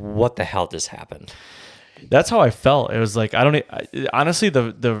 what the hell just happened? That's how I felt. It was like honestly,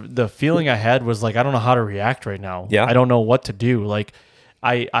 the feeling I had was like, I don't know how to react right now. Yeah, I don't know what to do. Like,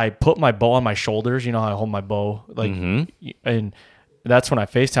 I put my bow on my shoulders. You know how I hold my bow, like, and that's when I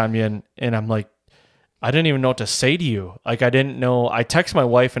FaceTime you, and I'm like, I didn't even know what to say to you. Like, I didn't know. I texted my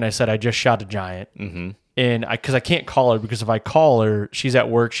wife and I said I just shot a giant, and because I can't call her, because if I call her, she's at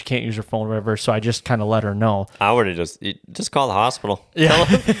work, she can't use her phone or whatever. So I just kind of let her know. I would have just call the hospital. Yeah,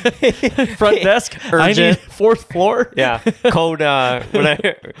 front desk, urgent. I need 4th floor. Yeah, code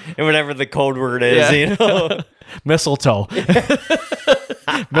whatever the code word is. Yeah. You know, mistletoe,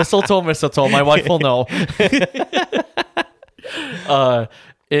 mistletoe. My wife will know. I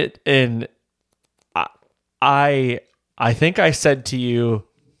think I said to you,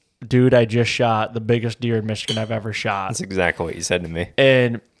 dude, I just shot the biggest deer in Michigan I've ever shot. That's exactly what you said to me.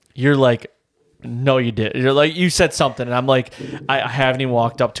 And you're like, no, you did. You're like, you said something, and I'm like, I haven't even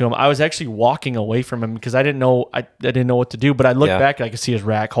walked up to him. I was actually walking away from him because I didn't know what to do. But I looked back, and I could see his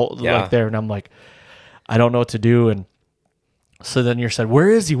rack like there, and I'm like, I don't know what to do. And so then you said, where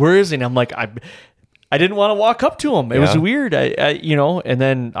is he? Where is he? And I'm like, I didn't want to walk up to him. It was weird. And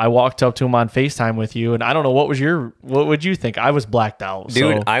then I walked up to him on FaceTime with you, and I don't know what would you think? I was blacked out.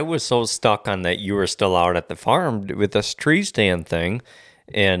 Dude, so. I was so stuck on that you were still out at the farm with this tree stand thing.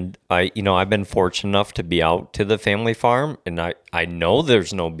 And I've been fortunate enough to be out to the family farm, and I know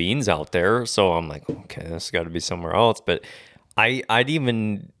there's no beans out there. So I'm like, okay, this got to be somewhere else. But I'd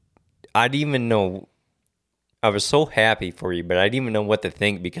even know. I was so happy for you, but I didn't even know what to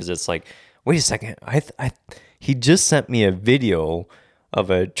think, because it's like, wait a second. He just sent me a video of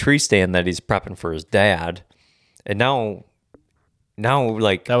a tree stand that he's prepping for his dad. And now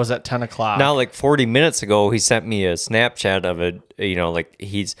like that was at 10 o'clock. Now, like 40 minutes ago, he sent me a Snapchat of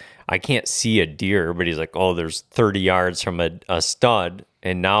I can't see a deer, but he's like, oh, there's 30 yards from a stud.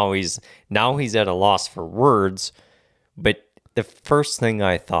 And now he's at a loss for words. But the first thing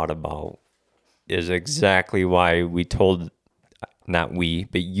I thought about is exactly why you told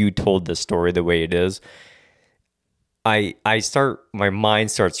the story the way it is. My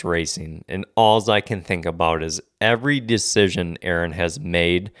mind starts racing, and all I can think about is every decision Aaron has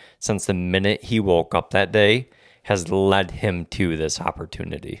made since the minute he woke up that day has led him to this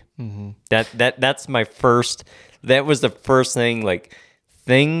opportunity. Mm-hmm. That was the first thing. Like,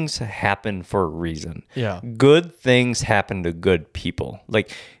 things happen for a reason. Yeah. Good things happen to good people.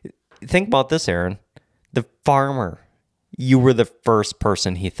 Like, think about this, Aaron. The farmer, you were the first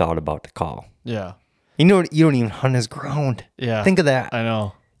person he thought about to call. Yeah. You don't even hunt his ground. Yeah. Think of that. I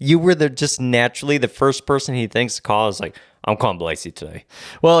know. You were just naturally the first person he thinks to call is like, I'm calling Blasey today.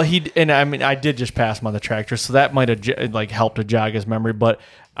 Well, I did just pass him on the tractor, so that might have helped to jog his memory. But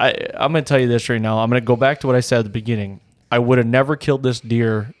I'm going to tell you this right now. I'm going to go back to what I said at the beginning. I would have never killed this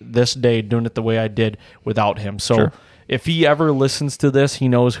deer this day doing it the way I did without him. So Sure. If he ever listens to this, he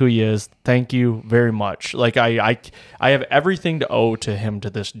knows who he is. Thank you very much. Like I have everything to owe to him, to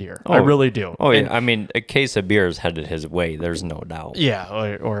this deer. I really do. Oh, yeah. I mean, a case of beer is headed his way. There's no doubt.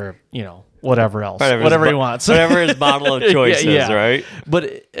 Yeah, or whatever else, whatever he wants, whatever his bottle of choice is, right?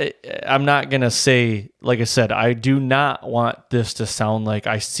 But I'm not gonna say, like I said, I do not want this to sound like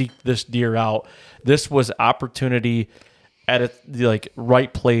I seek this deer out. This was opportunity at the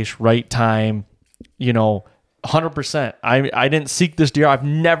right place, right time. 100%. I didn't seek this deer. I've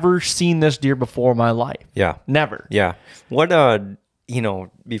never seen this deer before in my life. Yeah. Never. Yeah. What,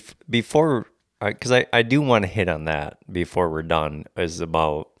 before, because I do want to hit on that before we're done, is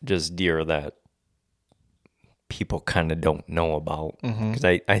about just deer that people kind of don't know about. Because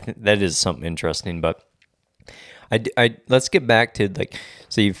I think that is something interesting. But I let's get back to,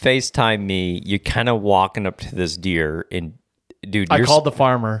 so you FaceTime me, you're kind of walking up to this deer, and dude, I called the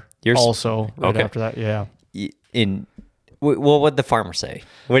farmer also right after that. Yeah. What'd the farmer say?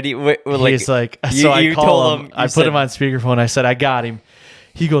 What do you? He's like, so I called him. I put him on speakerphone. I said, I got him.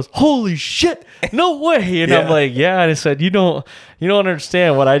 He goes, holy shit, no way. And I'm like, yeah. And I said, you don't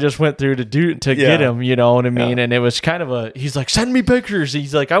understand what I just went through to get him. You know what I mean? Yeah. And it was kind of he's like, send me pictures.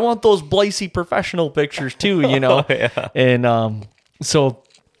 He's like, I want those Blasey professional pictures too. And so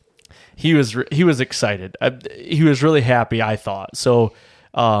he was excited. He was really happy, I thought. So.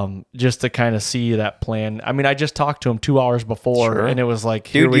 Just to kind of see that plan. I mean, I just talked to him 2 hours before, and it was like,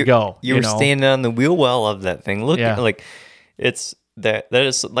 here we go. You were standing on the wheel well of that thing. Look, it's that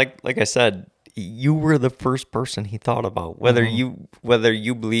is like I said, you were the first person he thought about. Whether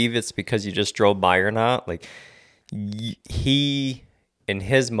you believe it's because you just drove by or not, he, in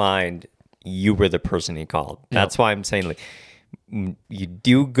his mind, you were the person he called. That's why I'm saying, you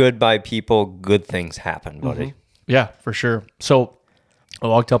do good by people, good things happen, buddy. Mm-hmm. Yeah, for sure. So I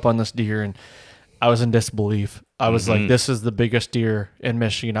walked up on this deer, and I was in disbelief. I was like, this is the biggest deer in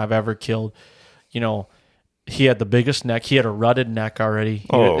Michigan I've ever killed. He had the biggest neck. He had a rutted neck already.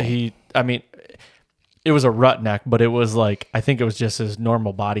 I mean, it was a rut neck, but it was I think it was just his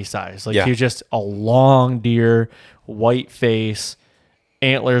normal body size. He was just a long deer, white face,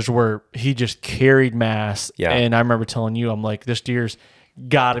 antlers he just carried mass. Yeah. And I remember telling you, I'm like, this deer's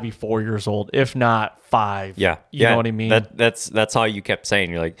got to be 4 years old, if not 5. Yeah. You know what I mean? That's all you kept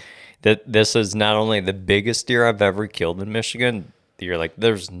saying. You're like, this is not only the biggest deer I've ever killed in Michigan. You're like,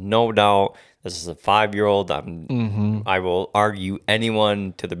 there's no doubt this is a 5-year-old. I will argue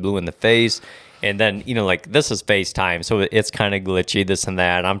anyone to the blue in the face. And then, this is FaceTime, so it's kind of glitchy, this and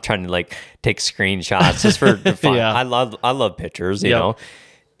that. I'm trying to take screenshots just for fun. I love pictures, you know.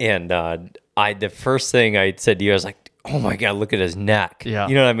 And the first thing I said to you, I was like, oh my God, look at his neck. Yeah.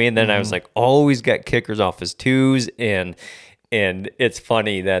 You know what I mean? Then I was like, oh, he's got kickers off his twos. And it's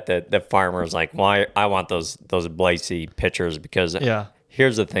funny that the farmer's like, why I want those Blasey pictures because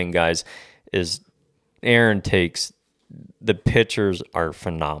here's the thing, guys, is Aaron takes the pictures are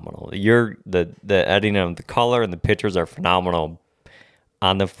phenomenal. The editing of the color and the pictures are phenomenal.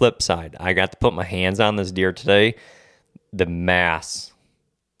 On the flip side, I got to put my hands on this deer today. The mass.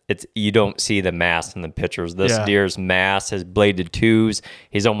 You don't see the mass in the pictures. This deer's mass, his bladed twos,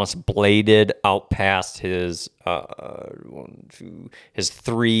 he's almost bladed out past his his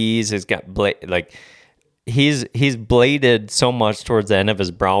threes. He's got he's bladed so much towards the end of his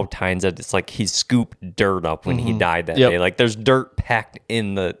brow tines that it's like he scooped dirt up when he died that day. Like there's dirt packed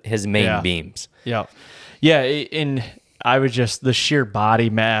in his main beams. Yeah. And I was just the sheer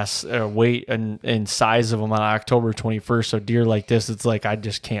body mass, weight, and size of them on October 21st. So deer like this, it's like I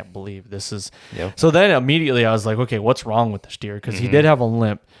just can't believe this is. Yep. So then immediately I was like, okay, what's wrong with this deer? Because he did have a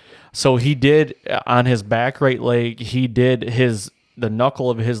limp. So he did on his back right leg. He did the knuckle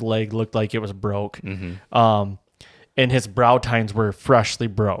of his leg looked like it was broke. And his brow tines were freshly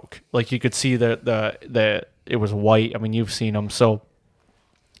broke. Like you could see that it was white. I mean, you've seen them. So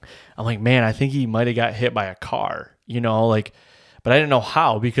I'm like, man, I think he might have got hit by a car. But I didn't know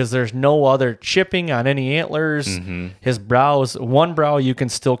how because there's no other chipping on any antlers. His brows, one brow you can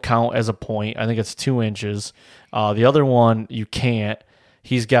still count as a point. I think it's 2 inches. The other one you can't.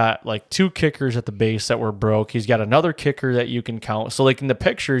 He's got like 2 kickers at the base that were broke. He's got another kicker that you can count. So like in the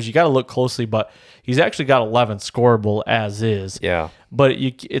pictures, you got to look closely, but he's actually got 11 scoreable as is. Yeah. But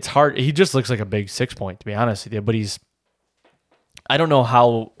it's hard. He just looks like a big 6 point, to be honest with you. But I don't know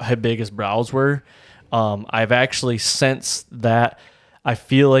how big his brows were. I've actually sensed that I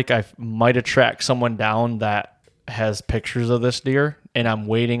feel like I might have tracked someone down that has pictures of this deer, and I'm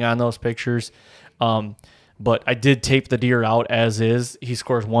waiting on those pictures. But I did tape the deer out as is. He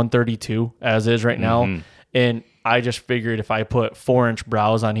scores 132 as is right now, and I just figured if I put 4-inch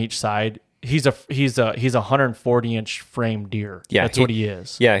brows on each side, he's a 140-inch frame deer. Yeah, that's what he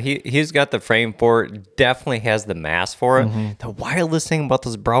is. Yeah, he's got the frame for it. Definitely has the mass for it. The wildest thing about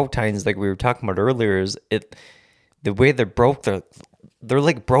those brow tines, like we were talking about earlier, is the way they're broke. They're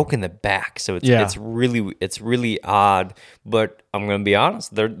like broke in the back, so it's really odd. But I'm gonna be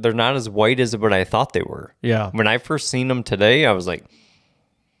honest, they're not as white as what I thought they were. Yeah. When I first seen them today, I was like,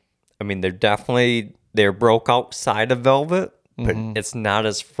 I mean, they're broke outside of velvet, but it's not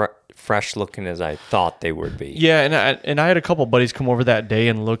as fresh looking as I thought they would be. Yeah, and I had a couple buddies come over that day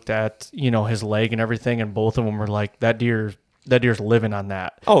and looked at his leg and everything, and both of them were like, that deer's living on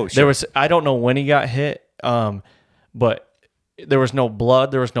that. Oh, sure. I don't know when he got hit, but there was no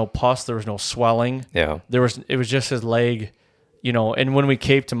blood, there was no pus, there was no swelling. Yeah, it was just his leg, And when we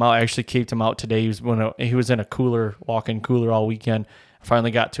caped him out, I actually caped him out today. He was in a walk-in cooler all weekend. I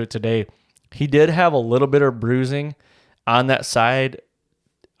finally got to it today. He did have a little bit of bruising on that side.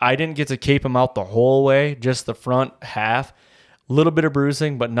 I didn't get to cape him out the whole way, just the front half. A little bit of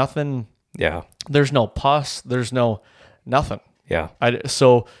bruising, but nothing. Yeah. There's no pus. There's no nothing. Yeah.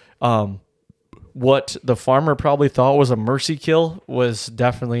 What the farmer probably thought was a mercy kill was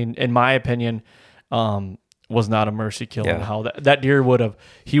definitely, in my opinion, was not a mercy kill. Yeah. And how that deer would have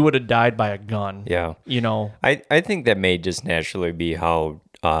died by a gun. Yeah. I think that may just naturally be how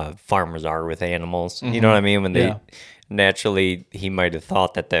farmers are with animals. You know what I mean? When they naturally, he might have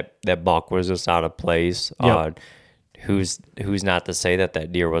thought that buck was just out of place. Yep. Who's not to say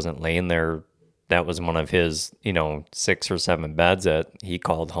that deer wasn't laying there? That was one of his 6 or 7 beds that he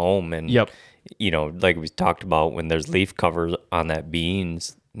called home. And like we talked about, when there's leaf covers on that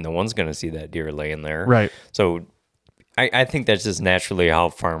beans, no one's going to see that deer laying there. Right. So I think that's just naturally how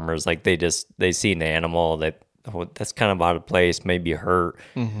farmers, like they see an animal that's kind of out of place, maybe hurt.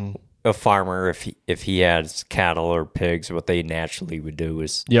 A farmer, if he has cattle or pigs, what they naturally would do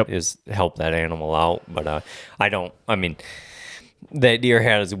is help that animal out. But that deer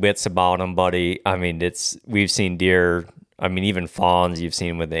had his wits about him, buddy. I mean, we've seen deer. I mean, even fawns you've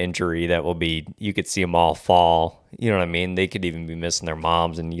seen with the injury you could see them all fall. You know what I mean? They could even be missing their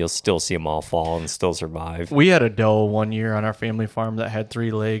moms, and you'll still see them all fall and still survive. We had a doe one year on our family farm that had 3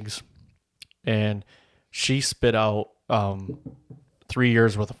 legs, and she spit out 3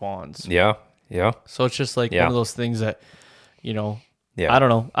 years worth of fawns. Yeah, yeah. So it's just like one of those things that, I don't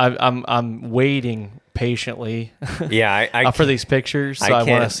know. I'm waiting patiently. Yeah, for these pictures. So I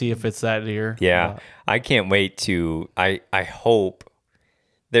want to see if it's that deer. Yeah, I can't wait to. I hope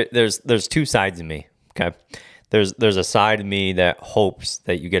there's 2 sides of me. Okay, there's a side of me that hopes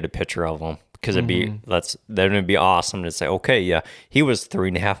that you get a picture of them because it'd be awesome to say, okay, yeah, he was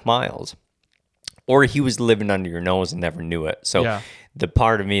 3.5 miles, or he was living under your nose and never knew it. So the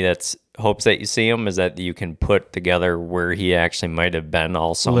part of me that's hopes that you see him is that you can put together where he actually might have been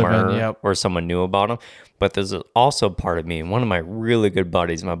all summer, or someone knew about him. But there's also part of me, and one of my really good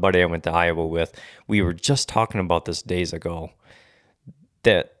buddies, my buddy I went to Iowa with, we were just talking about this days ago,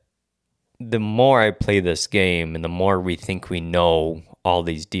 that the more I play this game and the more we think we know all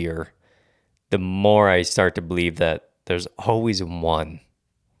these deer, the more I start to believe that there's always one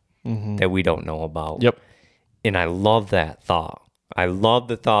that we don't know about. Yep. And I love that thought. I love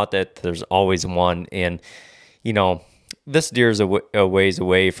the thought that there's always one. And, you know, this deer is a ways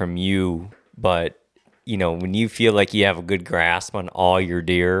away from you, but, you know, when you feel like you have a good grasp on all your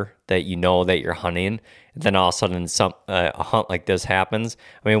deer that you know that you're hunting, and then all of a sudden a hunt like this happens.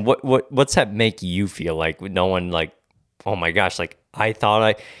 I mean, what's that make you feel like? No one like, oh my gosh, like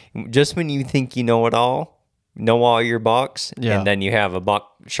just when you think you know it all, know all your bucks, and then you have a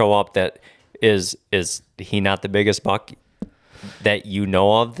buck show up that is he not the biggest buck that you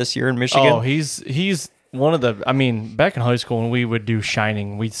know of this year in Michigan? Oh, he's one of the, I mean, back in high school when we would do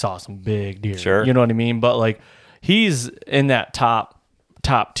shining, we saw some big deer. Sure. You know what I mean? But like, he's in that top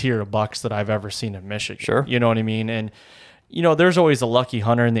tier of bucks that I've ever seen in Michigan. Sure. You know what I mean? And, you know, there's always a lucky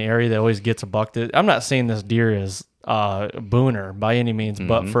hunter in the area that always gets a buck. I'm not saying this deer is a booner by any means,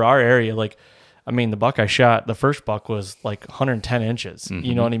 but for our area, like, I mean, the buck I shot, the first buck was like 110 inches.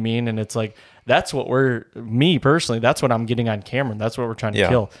 You know what I mean? And it's like, that's what me personally, that's what I'm getting on camera. That's what we're trying to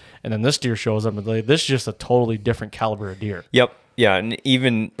kill. And then this deer shows up and like, this is just a totally different caliber of deer. Yep. Yeah. And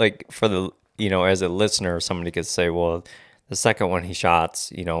even like for the, you know, as a listener, somebody could say, well, the second one he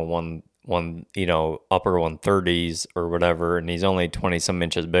shots, you know, one, you know, upper 130s or whatever, and he's only 20 some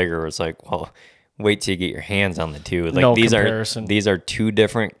inches bigger. It's like, well, wait till you get your hands on the two. Like no these comparison. These are two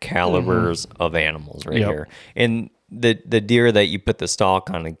different calibers of animals right here. And the deer that you put the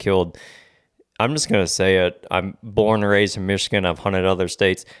stalk on and killed, I'm just gonna say it. I'm born and raised in Michigan. I've hunted other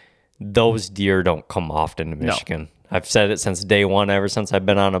states. Those deer don't come often to Michigan. No. I've said it since day one, ever since I've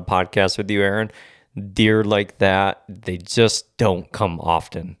been on a podcast with you, Aaron. Deer like that, they just don't come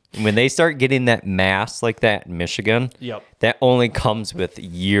often. When they start getting that mass like that in Michigan, that only comes with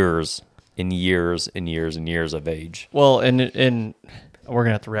years and years and years and years of age. Well, and we're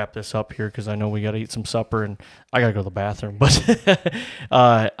gonna have to wrap this up here because I know we got to eat some supper and I gotta go to the bathroom. But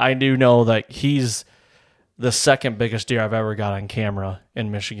I do know that he's the second biggest deer I've ever got on camera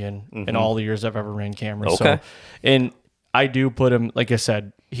in Michigan in all the years I've ever ran cameras. Okay. So, and I do put him, like I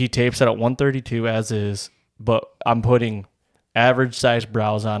said, he tapes it at 132 as is, but I'm putting average size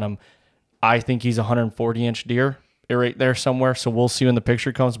brows on him. I think he's a 140-inch deer right there somewhere, so we'll see when the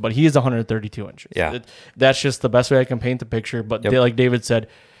picture comes, but he is 132 inches. Yeah. That's just the best way I can paint the picture, but like David said,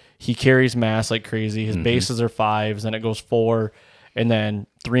 he carries mass like crazy. His bases are 5s, and it goes 4, and then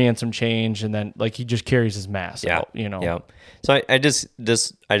 3 and some change, and then like he just carries his mass out, you know. Yeah. So I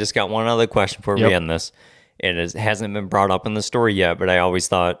just got one other question before we end this. And it hasn't been brought up in the story yet, but I always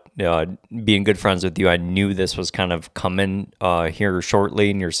thought, being good friends with you, I knew this was kind of coming here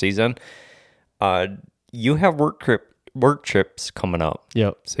shortly in your season. You have work trips coming up.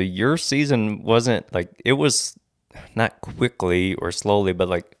 Yep. So your season wasn't like, it was not quickly or slowly, but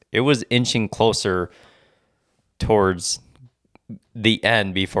like it was inching closer towards the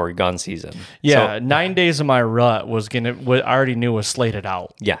end before gun season. Yeah, so, 9 days of my rut I already knew was slated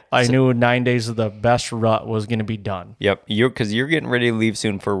out. Yeah. I knew 9 days of the best rut was going to be done. Yep. Because you're getting ready to leave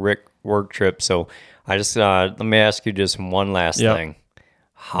soon for a work trip. So I just, let me ask you just one last thing.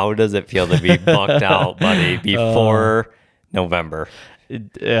 How does it feel to be bucked out, buddy, before November?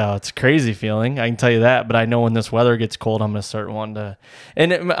 It's a crazy feeling. I can tell you that. But I know when this weather gets cold, I'm going to start wanting to.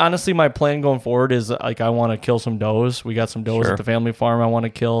 And honestly, my plan going forward is like I want to kill some does. We got some does at the family farm. I want to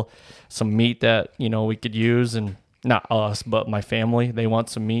kill some meat that, you know, we could use. And not us, but my family. They want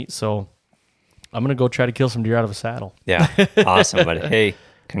some meat. So I'm going to go try to kill some deer out of a saddle. Yeah. Awesome, buddy. Hey,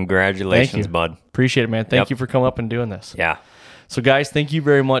 congratulations, bud. Appreciate it, man. Thank you for coming up and doing this. Yeah. So, guys, thank you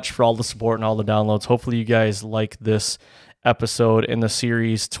very much for all the support and all the downloads. Hopefully, you guys like this episode in the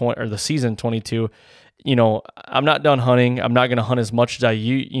series or the season 22. You know, I'm not done hunting. I'm not going to hunt as much as I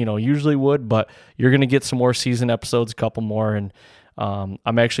usually would, but you're going to get some more season episodes, a couple more, and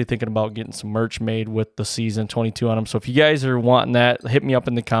I'm actually thinking about getting some merch made with the season 22 on them. So if you guys are wanting that, hit me up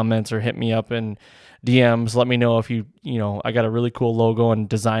in the comments or hit me up in DMs. Let me know if I got a really cool logo and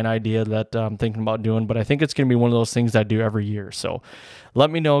design idea that I'm thinking about doing, but I think it's going to be one of those things I do every year. So let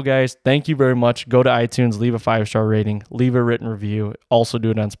me know, guys. Thank you very much. Go to iTunes, leave a 5-star rating, leave a written review. Also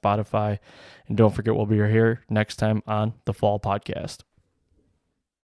do it on Spotify. And don't forget, we'll be here next time on the Fall Podcast.